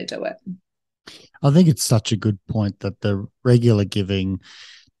good way to do it. I think it's such a good point that the regular giving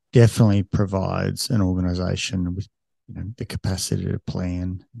definitely provides an organization with the capacity to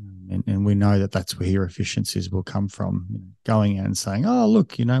plan. And we know that that's where your efficiencies will come from. Going out and saying, oh,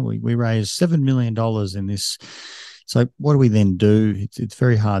 look, we raised $7 million in this. So what do we then do? It's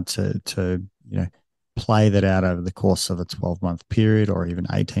very hard to play that out over the course of a 12-month period or even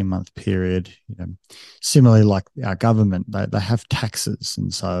 18-month period. Similarly, like our government, they have taxes,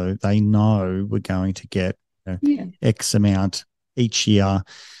 and so they know we're going to get X amount each year.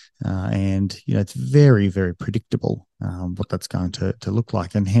 And it's very, very predictable what that's going to look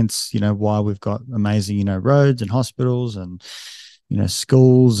like, and hence why we've got amazing roads and hospitals and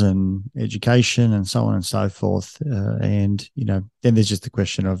schools and education and so on and so forth. And then there's just the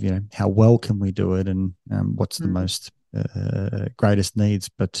question of how well can we do it, and what's the most greatest needs.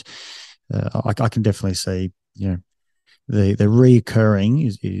 But I can definitely see the reoccurring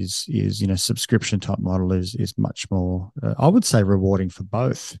is subscription type model is much more I would say rewarding for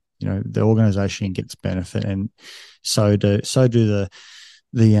both. The organization gets benefit, and so do the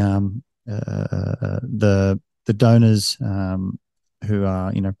donors who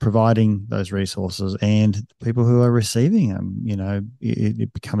are providing those resources, and the people who are receiving them.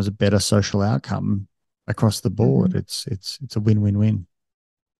 It becomes a better social outcome across the board. Mm-hmm. It's a win-win-win.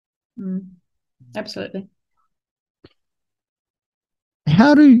 Absolutely.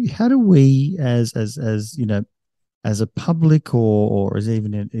 How do we as a public or as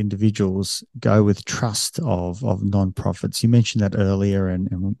even individuals go with trust of nonprofits? You mentioned that earlier, and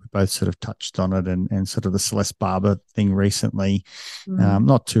we both sort of touched on it, and sort of the Celeste Barber thing recently,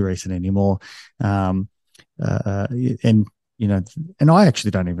 not too recent anymore. And I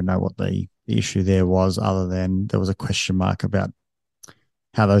actually don't even know what the issue there was, other than there was a question mark about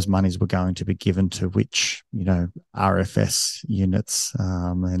how those monies were going to be given to which, RFS units.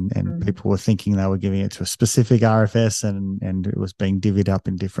 And people were thinking they were giving it to a specific RFS, and it was being divvied up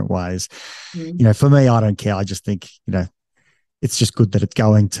in different ways. For me, I don't care. I just think, it's just good that it's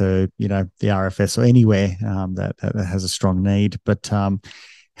going to, the RFS or anywhere that has a strong need. But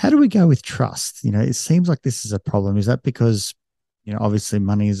how do we go with trust? It seems like this is a problem. Is that because obviously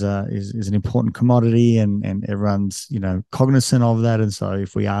money is an important commodity, and everyone's, cognizant of that. And so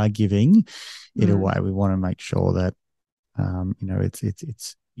if we are giving it away, we want to make sure that,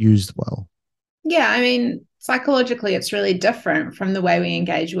 it's used well. Yeah. I mean, psychologically, it's really different from the way we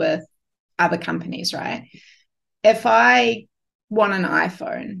engage with other companies, right? If I want an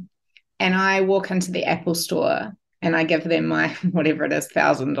iPhone and I walk into the Apple store and I give them my, whatever it is,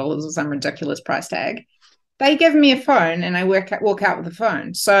 $1,000 or some ridiculous price tag, they give me a phone and I walk out with a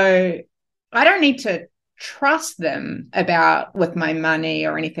phone. So I don't need to trust them with my money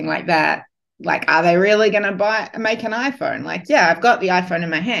or anything like that. Like, are they really going to make an iPhone? Like, yeah, I've got the iPhone in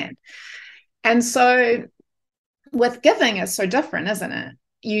my hand. And so with giving, it's so different, isn't it?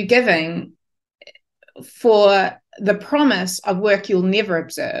 You giving for the promise of work you'll never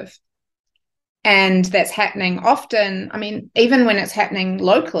observe. And that's happening often. I mean, even when it's happening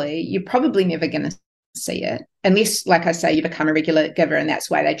locally, you're probably never going to see it unless, like I say, you become a regular giver, and that's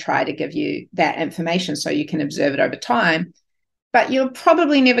why they try to give you that information so you can observe it over time. But you're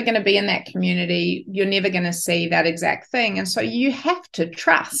probably never going to be in that community. You're never going to see that exact thing. And so you have to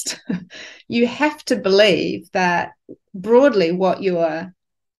trust. You have to believe that broadly what you're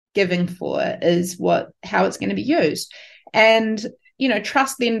giving for is how it's going to be used. And,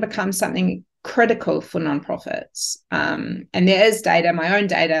 trust then becomes something critical for nonprofits. And there is data, my own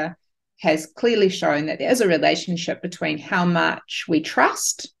data has clearly shown that there is a relationship between how much we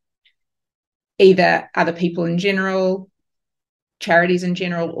trust either other people in general, charities in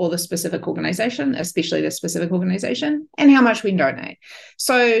general, or the specific organization, especially the specific organization, and how much we donate.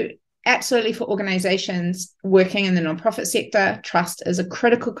 So absolutely, for organizations working in the nonprofit sector, trust is a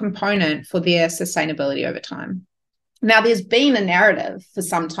critical component for their sustainability over time. Now, there's been a narrative for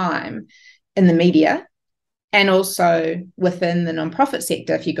some time in the media and also within the nonprofit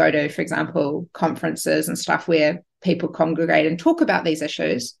sector. If you go to, for example, conferences and stuff where people congregate and talk about these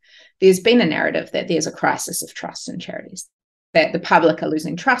issues, there's been a narrative that there's a crisis of trust in charities, that the public are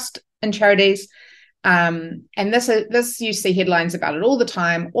losing trust in charities. And this you see headlines about it all the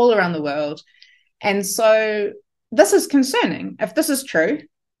time, all around the world. And so this is concerning. If this is true,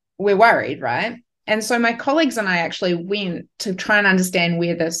 we're worried, right? And so my colleagues and I actually went to try and understand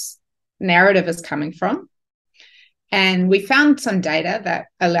where this narrative is coming from. And we found some data that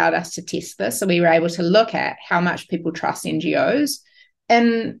allowed us to test this. So we were able to look at how much people trust NGOs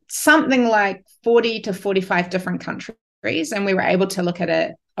in something like 40 to 45 different countries. And we were able to look at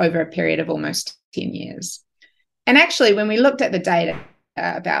it over a period of almost 10 years. And actually, when we looked at the data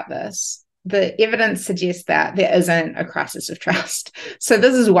about this, the evidence suggests that there isn't a crisis of trust. So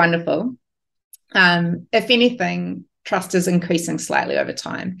this is wonderful. If anything, trust is increasing slightly over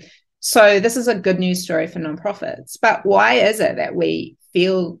time. So this is a good news story for nonprofits. But why is it that we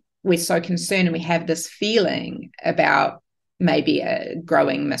feel we're so concerned and we have this feeling about maybe a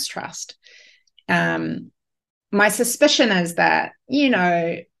growing mistrust? My suspicion is that,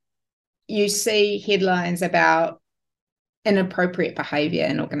 you see headlines about inappropriate behavior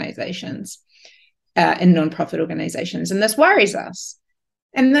in organizations, in nonprofit organizations, and this worries us.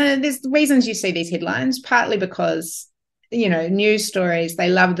 And there's reasons you see these headlines, partly because, news stories, they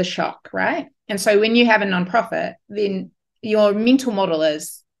love the shock, right? And so when you have a nonprofit, then your mental model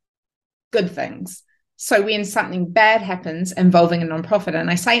is good things. So when something bad happens involving a nonprofit, and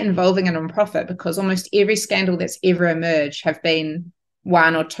I say involving a nonprofit because almost every scandal that's ever emerged have been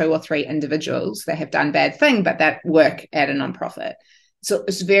one or two or three individuals that have done bad thing, but that work at a nonprofit. So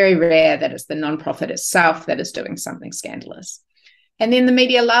it's very rare that it's the nonprofit itself that is doing something scandalous. And then the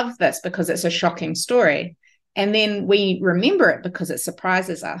media love this because it's a shocking story. And then we remember it because it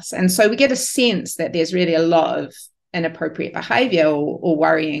surprises us. And so we get a sense that there's really a lot of inappropriate behavior or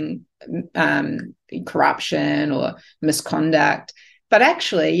worrying corruption or misconduct. But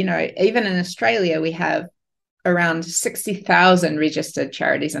actually, even in Australia, we have around 60,000 registered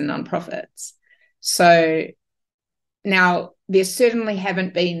charities and nonprofits. So now there certainly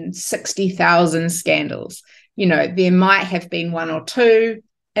haven't been 60,000 scandals. There might have been one or two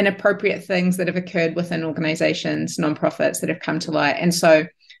inappropriate things that have occurred within organizations, nonprofits that have come to light. And so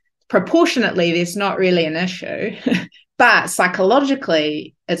proportionately, there's not really an issue, but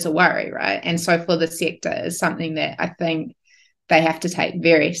psychologically, it's a worry, right? And so for the sector, it's something that I think they have to take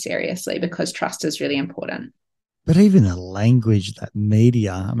very seriously because trust is really important. But even the language that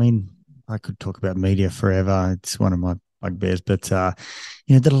media, I mean, I could talk about media forever. It's one of my bugbears, but the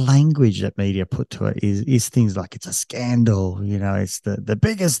language that media put to it is things like it's a scandal. It's the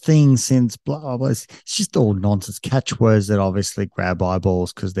biggest thing since blah blah blah. It's just all nonsense catchwords that obviously grab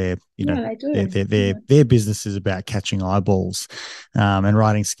eyeballs because they're their business is about catching eyeballs, and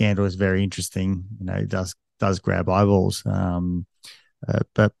writing scandal is very interesting. It does grab eyeballs.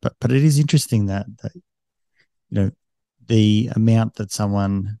 But it is interesting that the amount that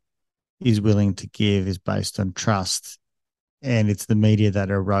someone is willing to give is based on trust. And it's the media that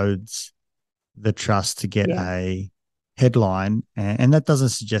erodes the trust to get a headline. And that doesn't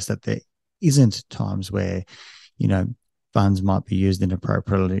suggest that isn't times where, funds might be used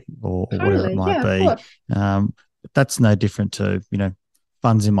inappropriately or whatever it might be. But that's no different to,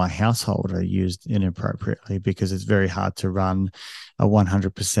 funds in my household are used inappropriately, because it's very hard to run a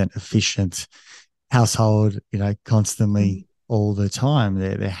 100% efficient household, constantly all the time.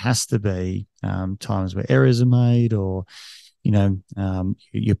 There has to be times where errors are made, or,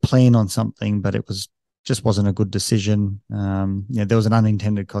 you plan on something, but it just wasn't a good decision. There was an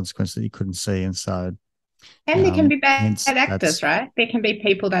unintended consequence that you couldn't see. And so, and there can be bad actors, right? There can be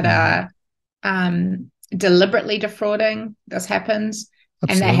people that are deliberately defrauding. This happens.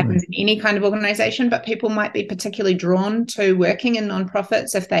 Absolutely. And that happens in any kind of organization, but people might be particularly drawn to working in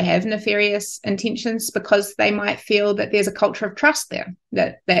nonprofits if they have nefarious intentions, because they might feel that there's a culture of trust there,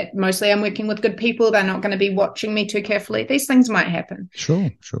 that mostly I'm working with good people. They're not going to be watching me too carefully. These things might happen.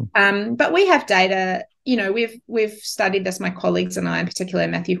 Sure. But we have data, we've studied this. My colleagues and I, in particular,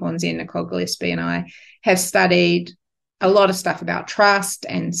 Matthew Hornsey and Nicole Gillespie and I, have studied a lot of stuff about trust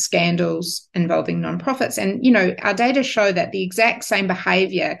and scandals involving nonprofits. And, our data show that the exact same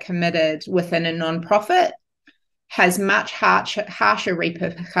behavior committed within a nonprofit has much harsher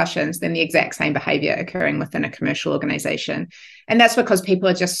repercussions than the exact same behavior occurring within a commercial organization. And that's because people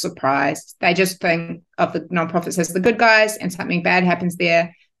are just surprised. They just think of the nonprofits as the good guys, and something bad happens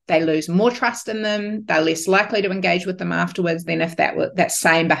there. They lose more trust in them. They're less likely to engage with them afterwards than if that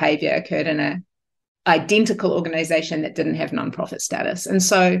same behavior occurred in a identical organization that didn't have nonprofit status. And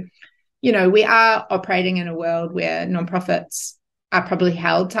so, we are operating in a world where nonprofits are probably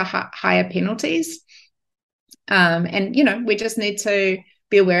held to higher penalties. And, we just need to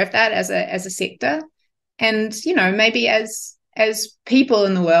be aware of that as a sector. And, maybe as people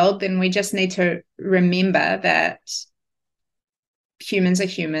in the world, then we just need to remember that humans are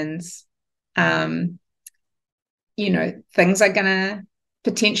humans. Things are going to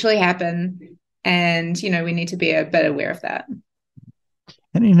potentially happen. And, we need to be a bit aware of that.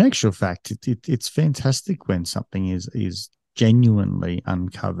 And in actual fact, it's fantastic when something is genuinely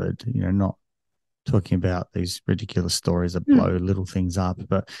uncovered, not talking about these ridiculous stories that blow little things up,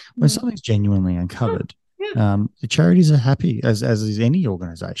 but when something's genuinely uncovered, the charities are happy, as is any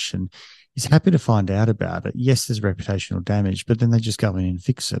organization, is happy to find out about it. Yes, there's reputational damage, but then they just go in and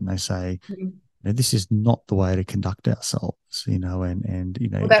fix it, and they say, this is not the way to conduct ourselves, and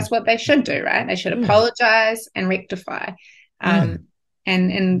well, that's what they should do, right? They should apologize and rectify, and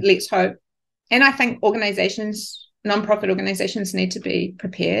let's hope. And I think nonprofit organizations need to be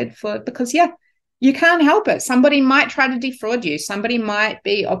prepared for it, because you can't help it. Somebody might try to defraud you. Somebody might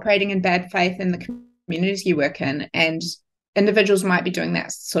be operating in bad faith in the communities you work in, and individuals might be doing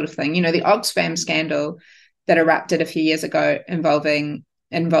that sort of thing. The Oxfam scandal that erupted a few years ago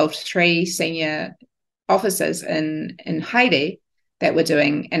involved 3 senior officers in Haiti that were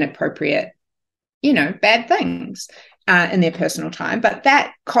doing inappropriate, bad things in their personal time. But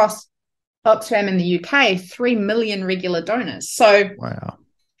that cost Oxfam in the UK 3 million regular donors. So, wow.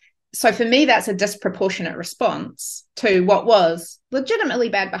 So for me, that's a disproportionate response to what was legitimately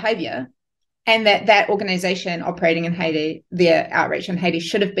bad behavior, and that organization operating in Haiti, their outreach in Haiti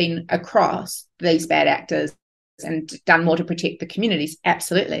should have been across these bad actors and done more to protect the communities,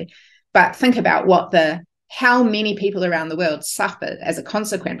 absolutely. But think about how many people around the world suffered as a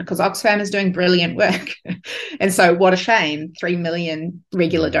consequence, because Oxfam is doing brilliant work. And so what a shame, 3 million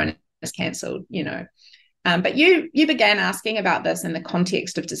regular donors cancelled, But you began asking about this in the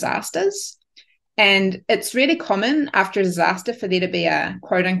context of disasters. And it's really common after a disaster for there to be a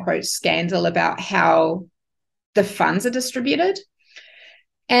quote unquote scandal about how the funds are distributed.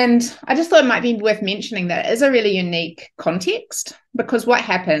 And I just thought it might be worth mentioning that it is a really unique context, because what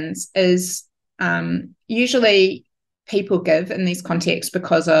happens is usually people give in these contexts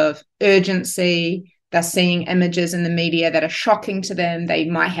because of urgency. They're seeing images in the media that are shocking to them. They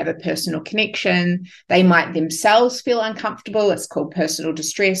might have a personal connection. They might themselves feel uncomfortable. It's called personal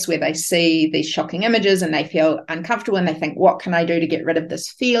distress, where they see these shocking images and they feel uncomfortable and they think, what can I do to get rid of this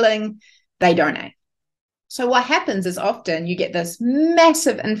feeling? They donate. So what happens is often you get this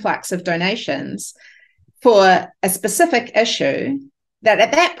massive influx of donations for a specific issue that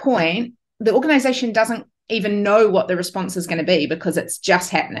at that point, the organization doesn't even know what the response is going to be, because it's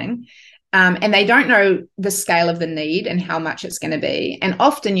just happening. And they don't know the scale of the need and how much it's going to be. And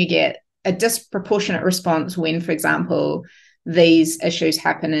often you get a disproportionate response when, for example, these issues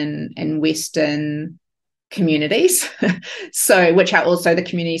happen in Western communities, which are also the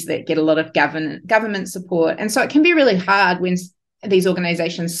communities that get a lot of government support. And so it can be really hard when these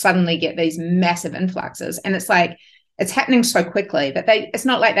organizations suddenly get these massive influxes. And it's like, it's happening so quickly that it's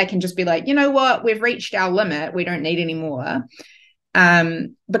not like they can just be like, you know what, we've reached our limit, we don't need any more.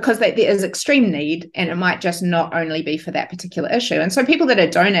 because there is extreme need, and it might just not only be for that particular issue. And so people that are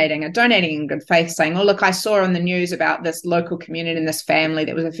donating in good faith, saying, oh, look, I saw on the news about this local community and this family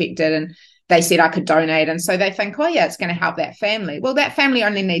that was affected, and they said I could donate. And so they think, oh, yeah, it's going to help that family. Well, that family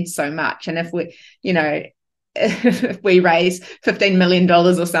only needs so much. And if we, if we raise $15 million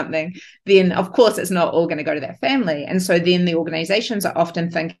or something, then of course it's not all going to go to that family. And so then the organizations are often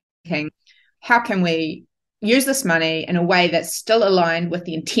thinking, how can we use this money in a way that's still aligned with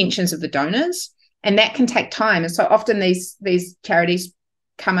the intentions of the donors? And that can take time. And so often these charities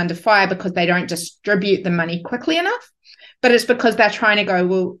come under fire because they don't distribute the money quickly enough. But it's because they're trying to go,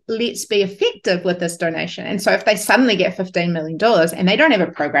 well, let's be effective with this donation. And so if they suddenly get $15 million and they don't have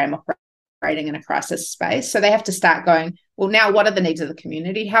a program operating in a crisis space, so they have to start going, well, now what are the needs of the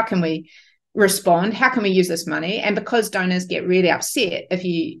community? How can we respond? How can we use this money? And because donors get really upset if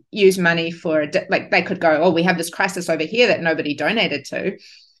you use money for, like, they could go, oh, we have this crisis over here that nobody donated to.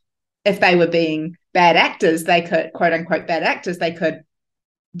 If they were being bad actors, they could, quote unquote, bad actors, they could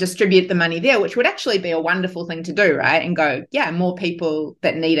distribute the money there, which would actually be a wonderful thing to do, right? And go, yeah, more people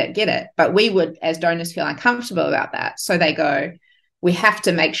that need it get it. But we would, as donors, feel uncomfortable about that. So they go, we have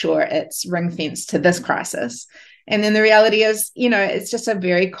to make sure it's ring-fenced to this crisis. And then the reality is, it's just a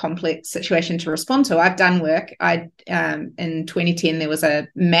very complex situation to respond to. I've done work. In 2010, there was a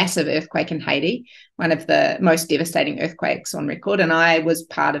massive earthquake in Haiti, one of the most devastating earthquakes on record. And I was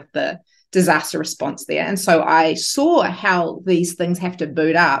part of the disaster response there. And so I saw how these things have to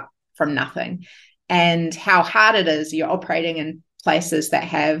boot up from nothing and how hard it is. You're operating in places that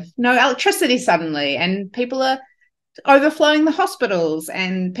have no electricity suddenly, and people are overflowing the hospitals,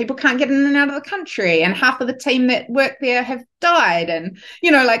 and people can't get in and out of the country, and half of the team that work there have died, and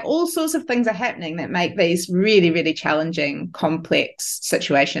like all sorts of things are happening that make these really, really challenging, complex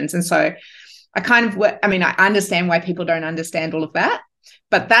situations. And so I understand why people don't understand all of that,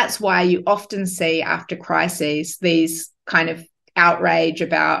 but that's why you often see after crises these kind of outrage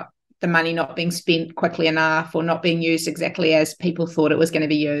about the money not being spent quickly enough or not being used exactly as people thought it was going to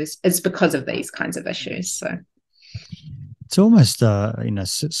be used. It's because of these kinds of issues. So it's almost a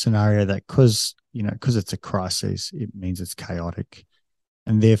scenario that because it's a crisis, it means it's chaotic,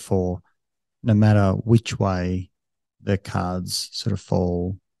 and therefore, no matter which way the cards sort of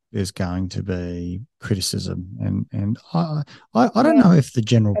fall, there's going to be criticism, and I don't know if the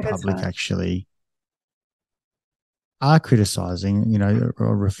general public actually are criticizing,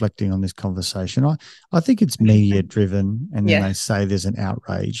 or reflecting on this conversation. I think it's media driven, and then they say there's an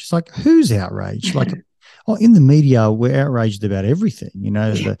outrage. It's like, who's outraged? Like, in the media, we're outraged about everything.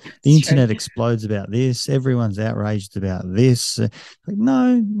 The internet explodes about this. Everyone's outraged about this.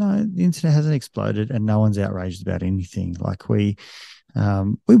 No, the internet hasn't exploded, and no one's outraged about anything. Like we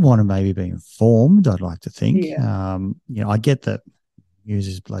want to maybe be informed, I'd like to think. I get that news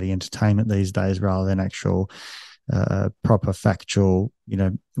is bloody entertainment these days rather than actual proper factual,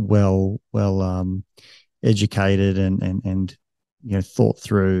 well educated and thought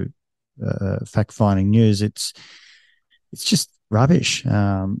through fact-finding news. It's just rubbish.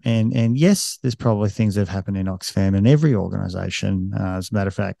 And yes, there's probably things that have happened in Oxfam and every organisation. As a matter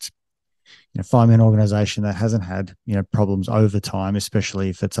of fact, find me an organisation that hasn't had problems over time, especially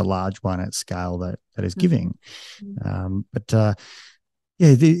if it's a large one at scale that is giving.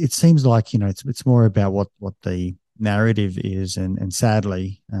 It seems like it's more about what the narrative is, and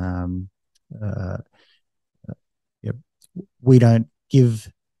sadly, we don't give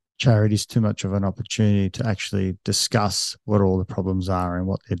charities too much of an opportunity to actually discuss what all the problems are and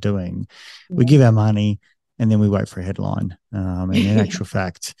what they're doing. We give our money and then we wait for a headline. And in actual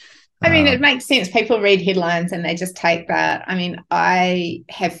fact, it makes sense. People read headlines and they just take that. I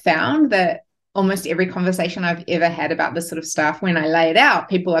have found that almost every conversation I've ever had about this sort of stuff, when I lay it out,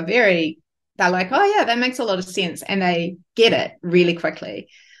 people are they're like, oh yeah, that makes a lot of sense. And they get it really quickly.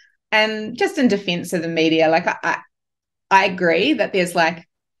 And just in defense of the media, like I agree that there's like,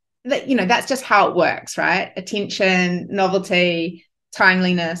 that, that's just how it works, right? Attention, novelty,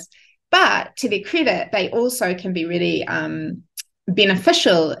 timeliness. But to their credit, they also can be really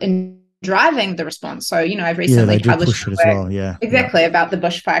beneficial in driving the response. So, I've recently published it as well. Exactly, about the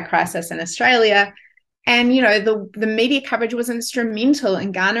bushfire crisis in Australia. And, the media coverage was instrumental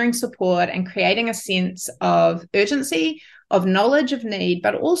in garnering support and creating a sense of urgency, of knowledge of need,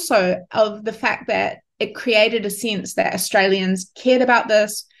 but also of the fact that it created a sense that Australians cared about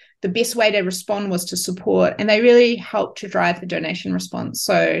this. The best way to respond was to support, and they really helped to drive the donation response.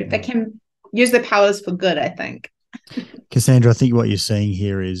 So they can use their powers for good, I think. Cassandra, I think what you're seeing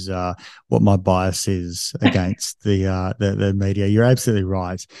here is what my bias is against the media. You're absolutely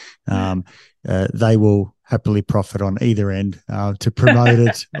right. They will happily profit on either end, to promote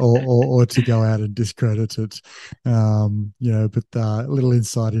it or to go out and discredit it. But a little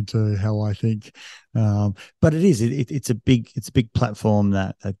insight into how I think. But it's a big platform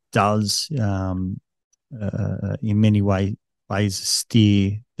that does in many ways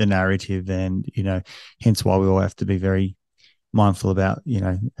steer the narrative, and hence why we all have to be very mindful about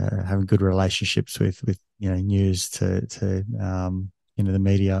having good relationships with news to the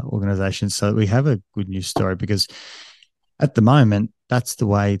media organizations, so that we have a good news story, because at the moment that's the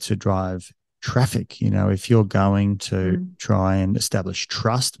way to drive traffic. If you're going to try and establish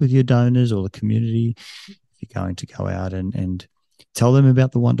trust with your donors or the community, if you're going to go out and tell them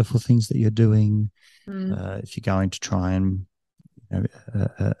about the wonderful things that you're doing, if you're going to try and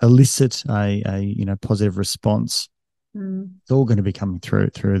elicit a positive response, it's all going to be coming through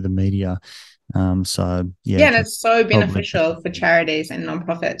the media. And it's so beneficial for charities and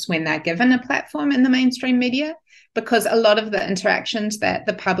nonprofits when they're given a platform in the mainstream media, because a lot of the interactions that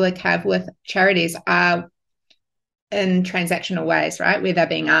the public have with charities are in transactional ways, right? Where they're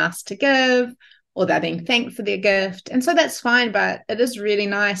being asked to give or they're being thanked for their gift. And so that's fine, but it is really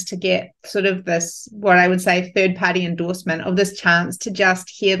nice to get sort of this, what I would say, third-party endorsement of this chance to just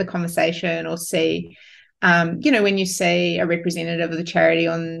hear the conversation or see, when you see a representative of the charity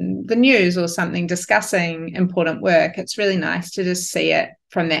on the news or something discussing important work, it's really nice to just see it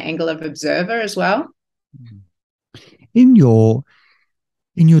from that angle of observer as well. In your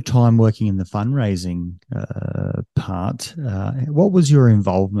time working in the fundraising part, what was your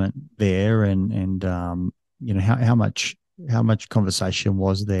involvement there, and how much conversation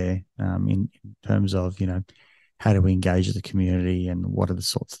was there in terms of how do we engage the community, and what are the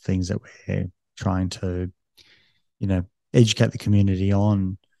sorts of things that we're trying to educate the community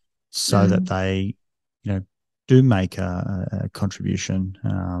on, so that they do make a contribution.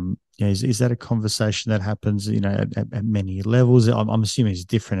 Is that a conversation that happens at many levels? I'm assuming it's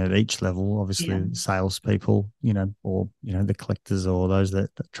different at each level. Obviously, salespeople, or the collectors, or those that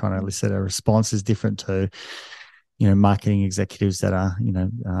are trying to elicit a response, is different to marketing executives that are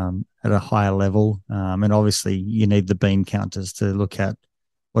at a higher level. And obviously, you need the bean counters to look at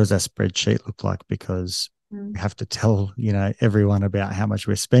what does that spreadsheet look like, because we have to tell everyone about how much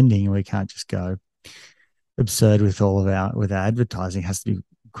we're spending, and we can't just go absurd with all of our advertising. It has to be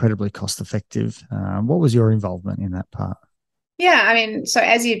incredibly cost effective. What was your involvement in that part? Yeah, I mean, so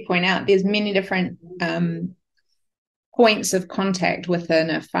as you point out, there's many different points of contact within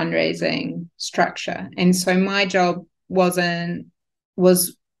a fundraising structure, and so my job wasn't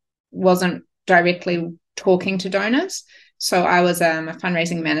directly talking to donors. So I was a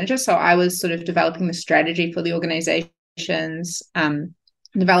fundraising manager, so I was sort of developing the strategy for the organizations,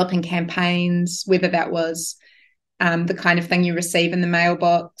 developing campaigns, whether that was the kind of thing you receive in the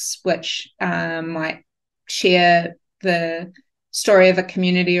mailbox, which might share the story of a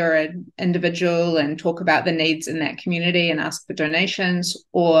community or an individual and talk about the needs in that community and ask for donations,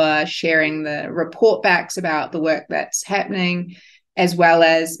 or sharing the report backs about the work that's happening, as well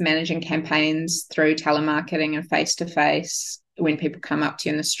as managing campaigns through telemarketing and face-to-face when people come up to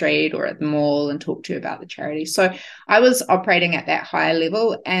you in the street or at the mall and talk to you about the charity. So I was operating at that higher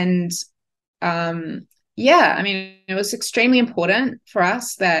level. And it was extremely important for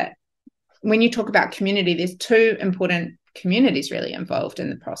us that when you talk about community, there's two important communities really involved in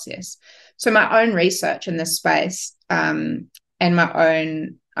the process. So my own research in this space and my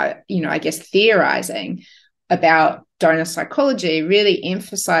own, theorizing about donor psychology really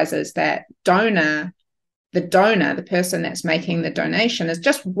emphasizes that the person that's making the donation, is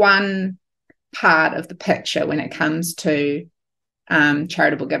just one part of the picture when it comes to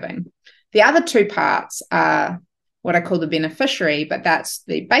charitable giving. The other two parts are what I call the beneficiary, but that's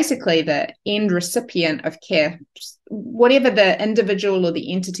basically the end recipient of care, whatever the individual or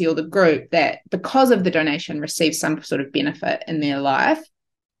the entity or the group that, because of the donation, receives some sort of benefit in their life.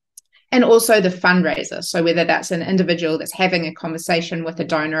 And also the fundraiser. So whether that's an individual that's having a conversation with a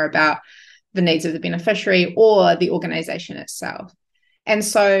donor about the needs of the beneficiary, or the organization itself. And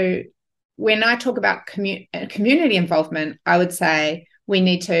so when I talk about community involvement, I would say we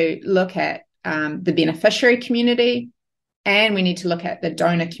need to look at the beneficiary community, and we need to look at the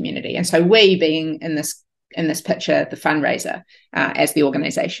donor community. And so we being in this picture, the fundraiser as the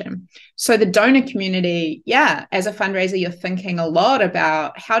organization. So the donor community, as a fundraiser, you're thinking a lot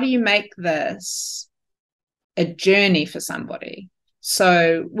about how do you make this a journey for somebody.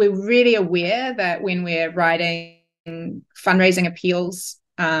 So we're really aware that when we're writing fundraising appeals,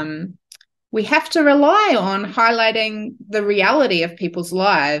 we have to rely on highlighting the reality of people's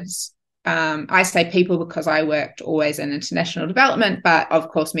lives I say people because I worked always in international development, but of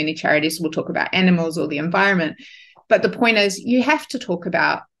course, many charities will talk about animals or the environment. But the point is, you have to talk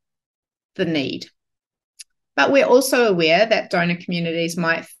about the need. But we're also aware that donor communities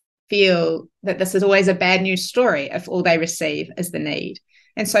might feel that this is always a bad news story if all they receive is the need.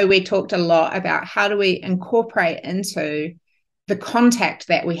 And so we talked a lot about how do we incorporate into the contact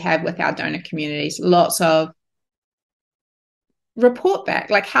that we have with our donor communities, lots of report back,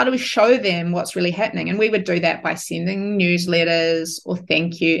 like how do we show them what's really happening? And we would do that by sending newsletters or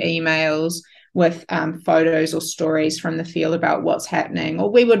thank you emails with photos or stories from the field about what's happening.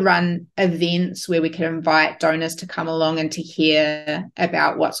 Or we would run events where we could invite donors to come along and to hear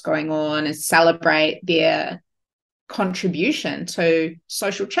about what's going on and celebrate their contribution to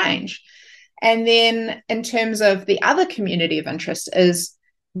social change. And then in terms of the other community of interest is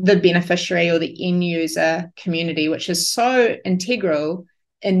the beneficiary or the end user community, which is so integral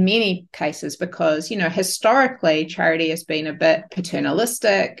in many cases because, you know, historically charity has been a bit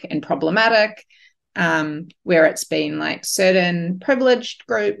paternalistic and problematic, where it's been like certain privileged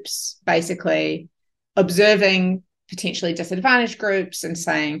groups basically observing potentially disadvantaged groups and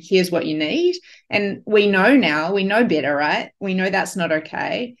saying, here's what you need. And we know now, we know better, right? We know that's not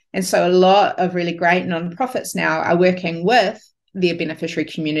okay. And so a lot of really great nonprofits now are working with their beneficiary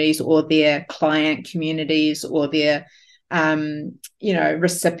communities or their client communities or their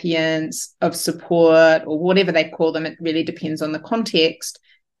recipients of support or whatever they call them. It really depends on the context,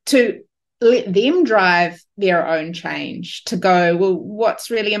 to let them drive their own change, to go, well,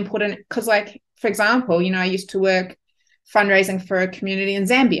 what's really important? Because, like, for example, you know, I used to work fundraising for a community in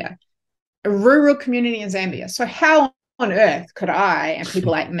Zambia, a rural community in Zambia. So how on earth could I and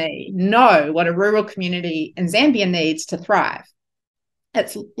people like me know what a rural community in Zambia needs to thrive?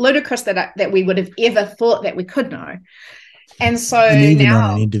 It's ludicrous that we would have ever thought that we could know. And so and even now,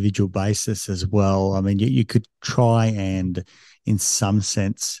 on an individual basis as well. I mean, you could try and, in some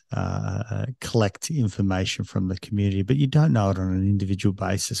sense, collect information from the community, but you don't know it on an individual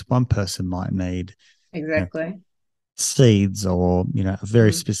basis. One person might need exactly, you know, seeds or, you know, a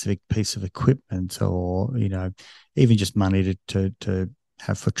very specific piece of equipment or, you know, even just money to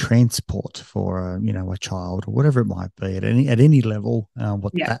have for transport for a child or whatever it might be at any level,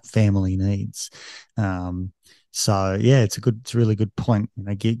 what that family needs. So yeah, it's a really good point. You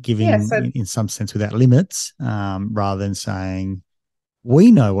know, giving in some sense without limits, rather than saying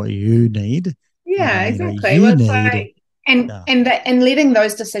we know what you need. Yeah, exactly. Well, it's like, and letting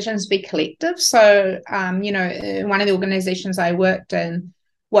those decisions be collective. So, one of the organizations I worked in,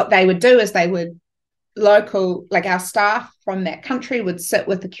 what they would do is they would our staff from that country would sit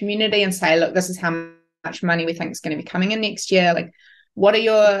with the community and say, look, this is how much money we think is going to be coming in next year. Like, what are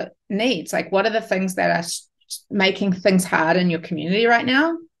your needs? Like, what are the things that are making things hard in your community right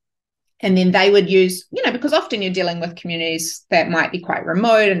now? And then they would use, because often you're dealing with communities that might be quite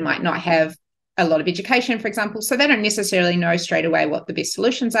remote and might not have a lot of education, for example. So they don't necessarily know straight away what the best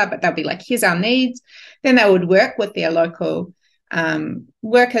solutions are, but they'll be like, here's our needs. Then they would work with their local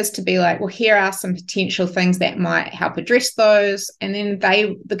workers to be like, well, here are some potential things that might help address those. And then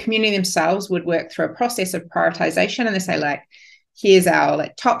the community themselves would work through a process of prioritization, and they say, like, here's our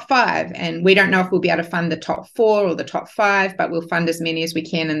top 5, and we don't know if we'll be able to fund the top 4 or the top 5, but we'll fund as many as we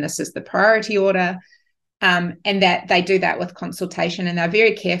can, and this is the priority order. And that they do that with consultation, and they're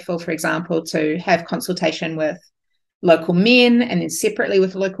very careful, for example, to have consultation with local men and then separately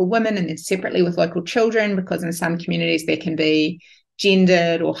with local women and then separately with local children, because in some communities there can be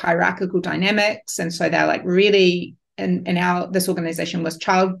gendered or hierarchical dynamics. And so they're like really, this organization was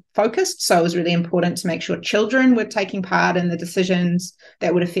child focused. So it was really important to make sure children were taking part in the decisions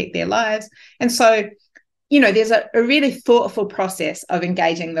that would affect their lives. And so, there's a really thoughtful process of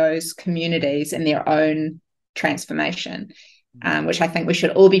engaging those communities in their own transformation, which I think we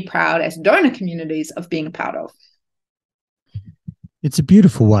should all be proud as donor communities of being a part of. It's a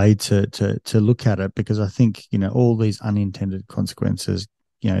beautiful way to look at it, because I think, all these unintended consequences,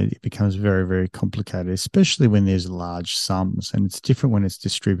 it becomes very, very complicated, especially when there's large sums, and it's different when it's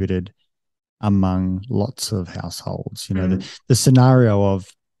distributed among lots of households. The scenario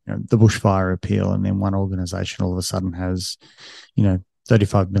of the bushfire appeal, and then one organization all of a sudden has,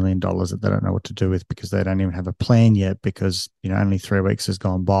 $35 million that they don't know what to do with because they don't even have a plan yet, because, only 3 weeks has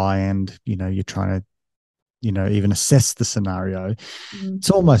gone by and, you're trying to, even assess the scenario. It's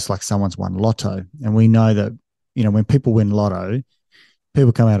almost like someone's won lotto. And we know that, when people win lotto,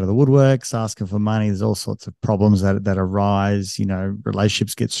 people come out of the woodworks asking for money. There's all sorts of problems that arise.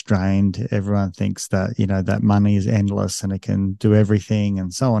 Relationships get strained. Everyone thinks that, that money is endless and it can do everything,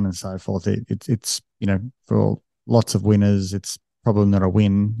 and so on and so forth. It's for lots of winners, it's probably not a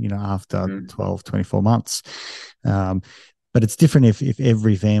win, after Mm. 12, 24 months. But it's different if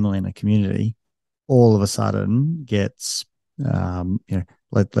every family in a community all of a sudden gets,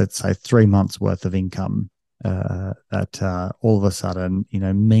 let's say 3 months worth of income, that all of a sudden,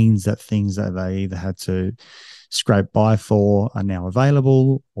 means that things that they either had to scrape by for are now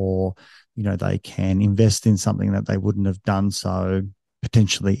available, or, they can invest in something that they wouldn't have done so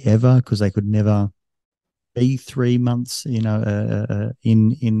potentially ever, because they could never be 3 months, in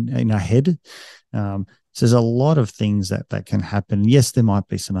ahead. So there's a lot of things that can happen. Yes, there might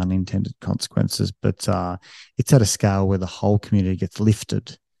be some unintended consequences, but it's at a scale where the whole community gets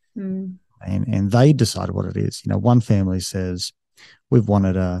lifted, and they decide what it is. One family says, we've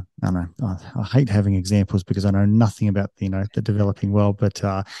wanted I don't know, I hate having examples because I know nothing about the developing world, but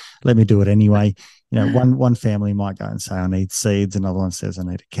let me do it anyway. One family might go and say, I need seeds. Another one says, I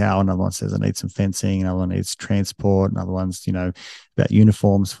need a cow. Another one says, I need some fencing. Another one needs transport. Another one's, about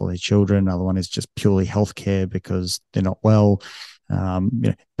uniforms for their children. Another one is just purely healthcare because they're not well.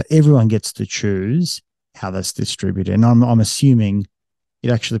 But everyone gets to choose how that's distributed. And I'm assuming it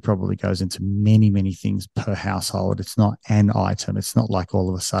actually probably goes into many, many things per household. It's not an item. It's not like all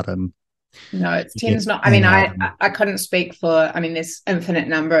of a sudden. No, it tends not. I mean, I couldn't speak for, there's infinite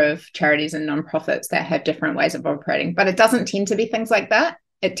number of charities and nonprofits that have different ways of operating, but it doesn't tend to be things like that.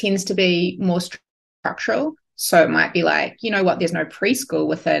 It tends to be more structural. So it might be like, there's no preschool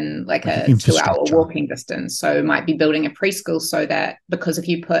within like a 2-hour walking distance. So it might be building a preschool so that, because if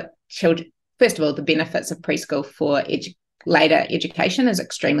you put children, first of all, the benefits of preschool for later education is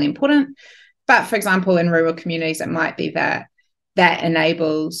extremely important. But for example, in rural communities, it might be that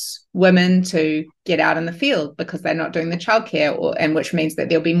enables women to get out in the field because they're not doing the childcare, and which means that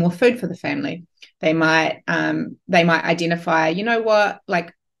there'll be more food for the family. They might identify,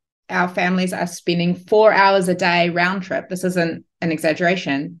 like our families are spending 4 hours a day round trip. This isn't an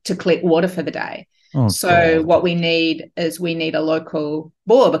exaggeration, to collect water for the day. Oh, so God. What we need a local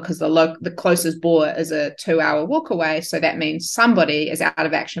bore, because the closest bore is a 2-hour walk away. So that means somebody is out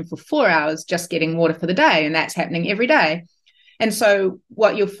of action for 4 hours just getting water for the day, and that's happening every day. And so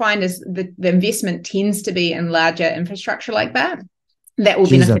what you'll find is the investment tends to be in larger infrastructure like that. That will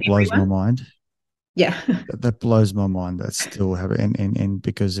benefit that blows everyone. My mind. Yeah, that blows my mind. That still have it, and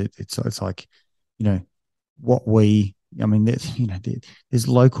because it's like, what we. There's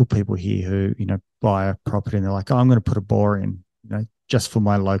local people here who, buy a property and they're like, oh, I'm going to put a bore in, just for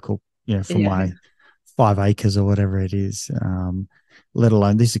my local, for my 5 acres or whatever it is. Let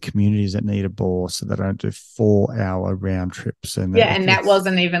alone these are communities that need a bore so they don't do 4-hour round trips. And that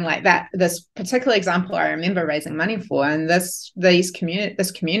wasn't even like that. This particular example I remember raising money for, and this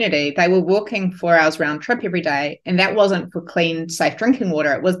community, they were walking 4 hours round trip every day, and that wasn't for clean, safe drinking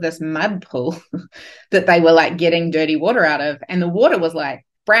water. It was this mud pool that they were like getting dirty water out of, and the water was like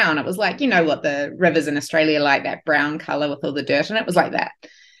brown. It was like, what the rivers in Australia like, that brown color with all the dirt, and it was like that.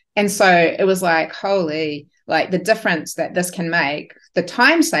 And so it was like, holy, like the difference that this can make, the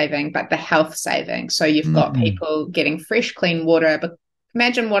time saving, but the health saving. So you've got people getting fresh, clean water. But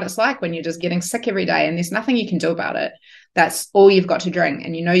imagine what it's like when you're just getting sick every day and there's nothing you can do about it. That's all you've got to drink,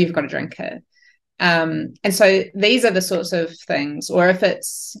 and you've got to drink it. And so these are the sorts of things. Or if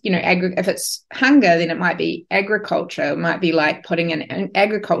it's, if it's hunger, then it might be agriculture. It might be like putting in an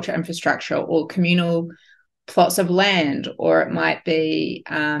agriculture infrastructure or communal plots of land, or it might be,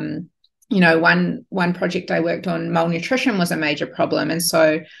 one project I worked on, malnutrition was a major problem. And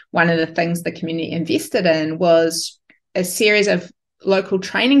so one of the things the community invested in was a series of local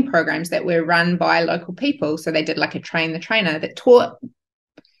training programs that were run by local people. So they did like a train the trainer that taught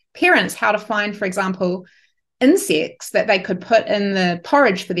parents how to find, for example, insects that they could put in the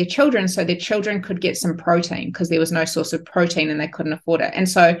porridge for their children so their children could get some protein, because there was no source of protein and they couldn't afford it. And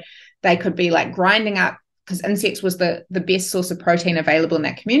so they could be like grinding up, because insects was the best source of protein available in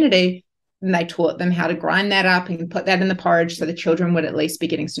that community. And they taught them how to grind that up and put that in the porridge so the children would at least be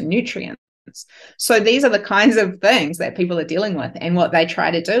getting some nutrients. So these are the kinds of things that people are dealing with. And what they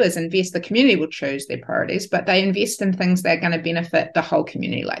try to do is invest. The community will choose their priorities, but they invest in things that are going to benefit the whole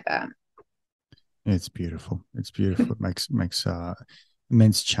community like that. It's beautiful. It makes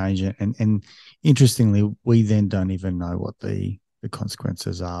immense change. And interestingly, we then don't even know what the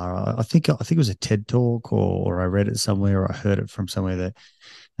consequences are. I think it was a TED talk, or I read it somewhere, or I heard it from somewhere that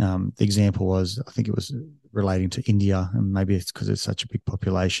the example was, I think it was relating to India, and maybe it's because it's such a big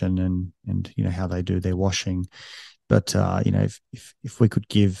population and how they do their washing. But if we could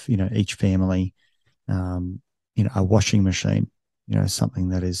give each family a washing machine, something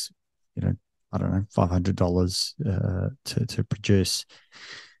that is I don't know, $500 to produce,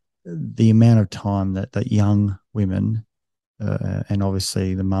 the amount of time that young women and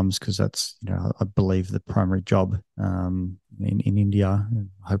obviously the mums, because that's, I believe the primary job in India.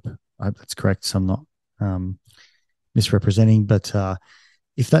 I hope that's correct. So I'm not misrepresenting, but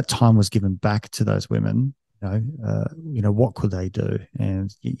if that time was given back to those women, what could they do?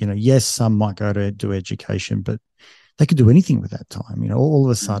 And yes, some might go to do education, but they could do anything with that time. All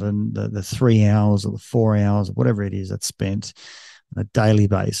of a sudden, the 3 hours or the 4 hours or whatever it is that's spent on a daily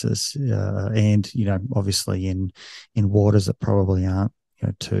basis, and obviously in waters that probably aren't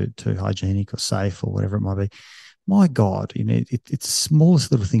too hygienic or safe or whatever it might be. My God, it's the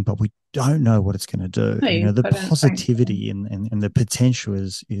smallest little thing, but we don't know what it's going to do. No, the positivity and the potential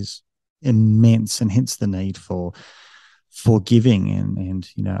is immense, and hence the need for giving. And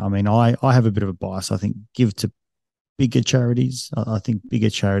I have a bit of a bias. I think give to bigger charities. I think bigger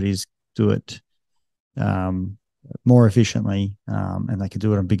charities do it more efficiently, and they can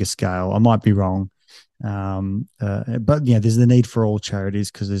do it on a bigger scale. I might be wrong. But there's the need for all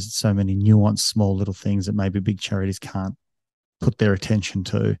charities, because there's so many nuanced, small little things that maybe big charities can't put their attention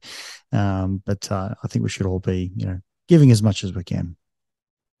to. But I think we should all be, giving as much as we can.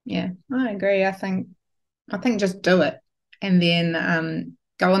 Yeah, I agree. I think just do it, and then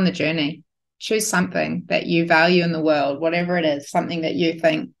go on the journey. Choose something that you value in the world, whatever it is, something that you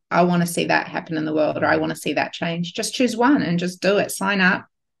think, I want to see that happen in the world, or I want to see that change. Just choose one and just do it. Sign up,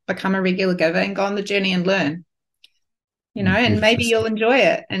 become a regular giver, and go on the journey and learn. And maybe you'll enjoy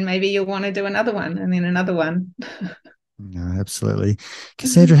it, and maybe you'll want to do another one, and then another one. No, absolutely.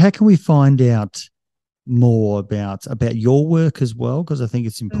 Cassandra, how can we find out more about your work as well? Because I think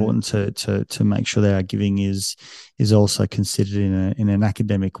it's important to make sure that our giving is also considered in an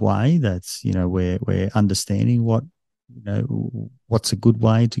academic way. That's we're understanding what's a good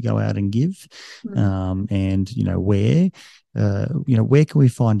way to go out and give, and where can we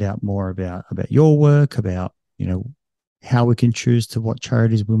find out more about your work, about how we can choose to what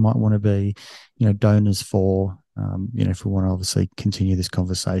charities we might want to be donors for. If we want to obviously continue this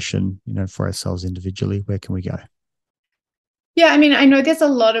conversation, for ourselves individually, where can we go? Yeah, I know there's a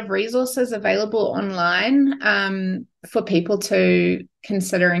lot of resources available online for people to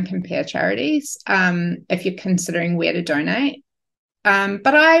consider and compare charities if you're considering where to donate. But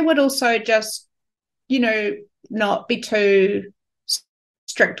I would also just, not be too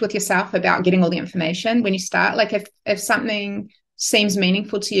strict with yourself about getting all the information when you start. Like if something seems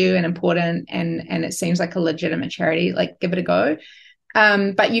meaningful to you and important, and it seems like a legitimate charity, like give it a go.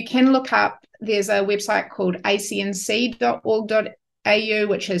 But you can look up, there's a website called acnc.org.au,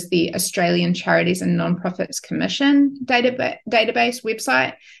 which is the Australian Charities and Nonprofits Commission database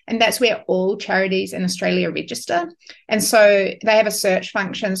website. And that's where all charities in Australia register. And so they have a search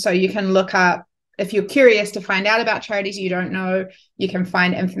function. So you can look up, if you're curious to find out about charities you don't know, you can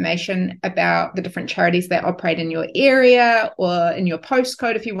find information about the different charities that operate in your area, or in your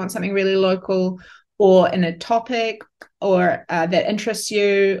postcode if you want something really local, or in a topic or that interests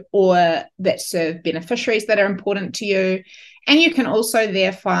you, or that serve beneficiaries that are important to you. And you can also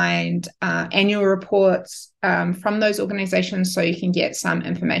there find annual reports from those organizations, so you can get some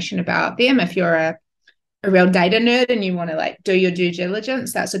information about them. If you're a real data nerd and you want to do your due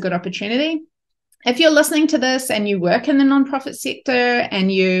diligence, that's a good opportunity. If you're listening to this and you work in the nonprofit sector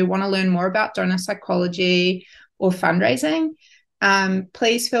and you want to learn more about donor psychology or fundraising,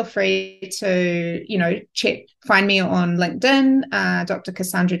 please feel free to, find me on LinkedIn, Dr.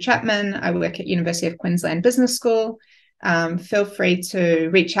 Cassandra Chapman. I work at University of Queensland Business School. Feel free to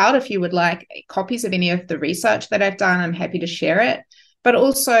reach out if you would like copies of any of the research that I've done. I'm happy to share it. But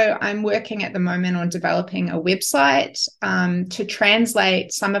also I'm working at the moment on developing a website to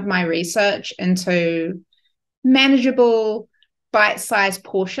translate some of my research into manageable bite-sized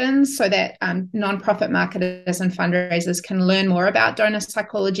portions, so that nonprofit marketers and fundraisers can learn more about donor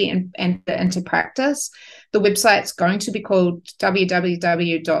psychology and into practice. The website's going to be called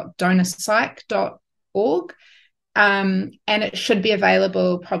www.donorpsych.org. And it should be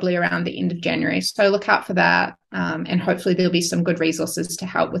available probably around the end of January. So look out for that. And hopefully there'll be some good resources to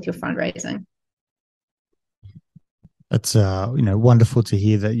help with your fundraising. It's wonderful to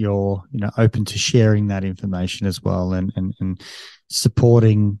hear that you're open to sharing that information as well, and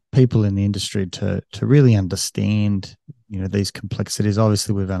supporting people in the industry to really understand these complexities.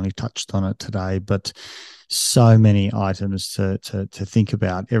 Obviously, we've only touched on it today, but so many items to think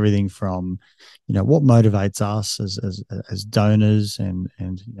about. Everything from what motivates us as donors, and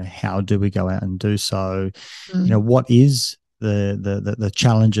how do we go out and do so. What is the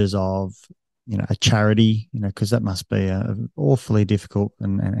challenges of a charity, because that must be an awfully difficult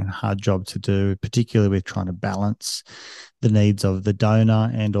and hard job to do, particularly with trying to balance the needs of the donor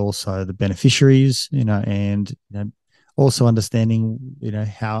and also the beneficiaries, and also understanding,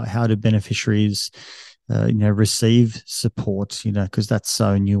 how do beneficiaries, receive support, because that's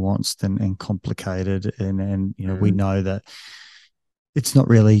so nuanced and complicated. And we know that it's not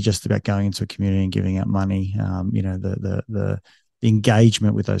really just about going into a community and giving out money. The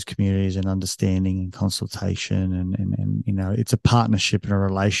engagement with those communities and understanding and consultation and it's a partnership and a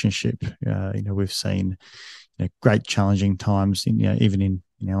relationship. We've seen great challenging times even in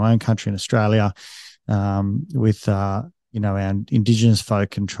our own country in Australia, with our Indigenous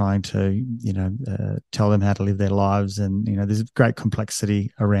folk and trying to tell them how to live their lives, and there's great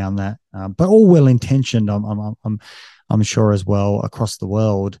complexity around that, but all well intentioned. I'm sure as well across the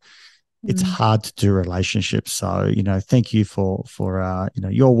world. It's hard to do relationships. So, thank you for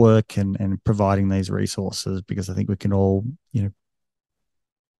your work and providing these resources, because I think we can all,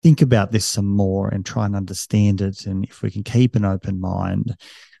 think about this some more and try and understand it. And if we can keep an open mind,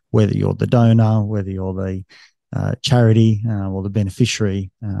 whether you're the donor, whether you're the charity or the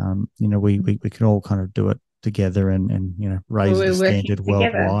beneficiary, we can all kind of do it together and raise the standard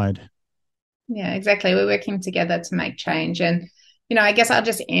worldwide. Yeah, exactly. We're working together to make change. And I guess I'll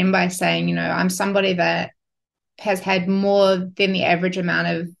just end by saying, I'm somebody that has had more than the average amount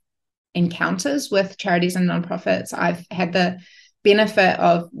of encounters with charities and nonprofits. I've had the benefit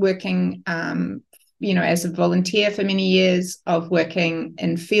of working, as a volunteer for many years, of working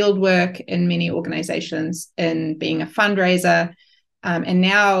in field work in many organizations, in being a fundraiser. And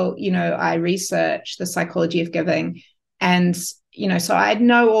now, I research the psychology of giving. And so I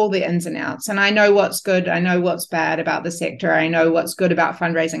know all the ins and outs, and I know what's good. I know what's bad about the sector. I know what's good about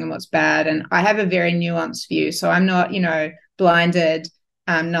fundraising and what's bad. And I have a very nuanced view. So I'm not, blinded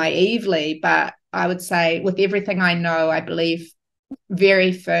naively, but I would say with everything I know, I believe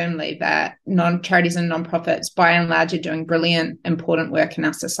very firmly that charities and nonprofits, by and large, are doing brilliant, important work in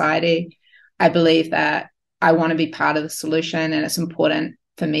our society. I believe that I want to be part of the solution, and it's important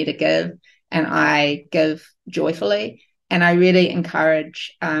for me to give, and I give joyfully. And I really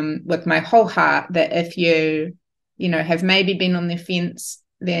encourage with my whole heart that if you, have maybe been on the fence,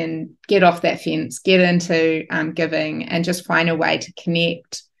 then get off that fence, get into giving, and just find a way to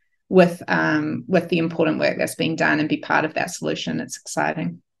connect with the important work that's being done and be part of that solution. It's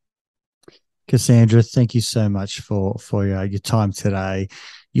exciting. Cassandra, thank you so much for your time today,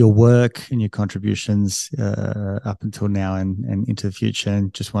 your work and your contributions up until now and into the future.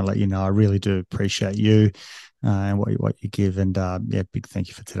 And just want to let you know, I really do appreciate you and what you give. And big thank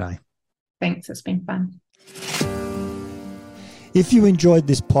you for today. Thanks. It's been fun. If you enjoyed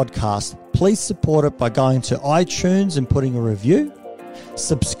this podcast, please support it by going to iTunes and putting a review,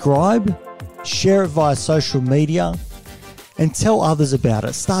 subscribe, share it via social media, and tell others about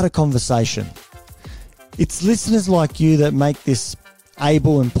it. Start a conversation. It's listeners like you that make this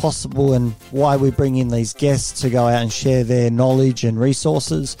able and possible, and why we bring in these guests to go out and share their knowledge and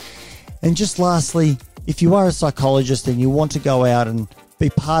resources. And just lastly, if you are a psychologist and you want to go out and be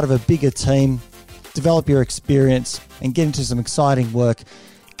part of a bigger team, develop your experience and get into some exciting work,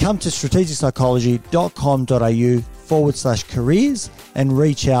 come to strategicpsychology.com.au/careers and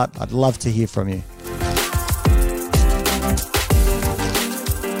reach out. I'd love to hear from you.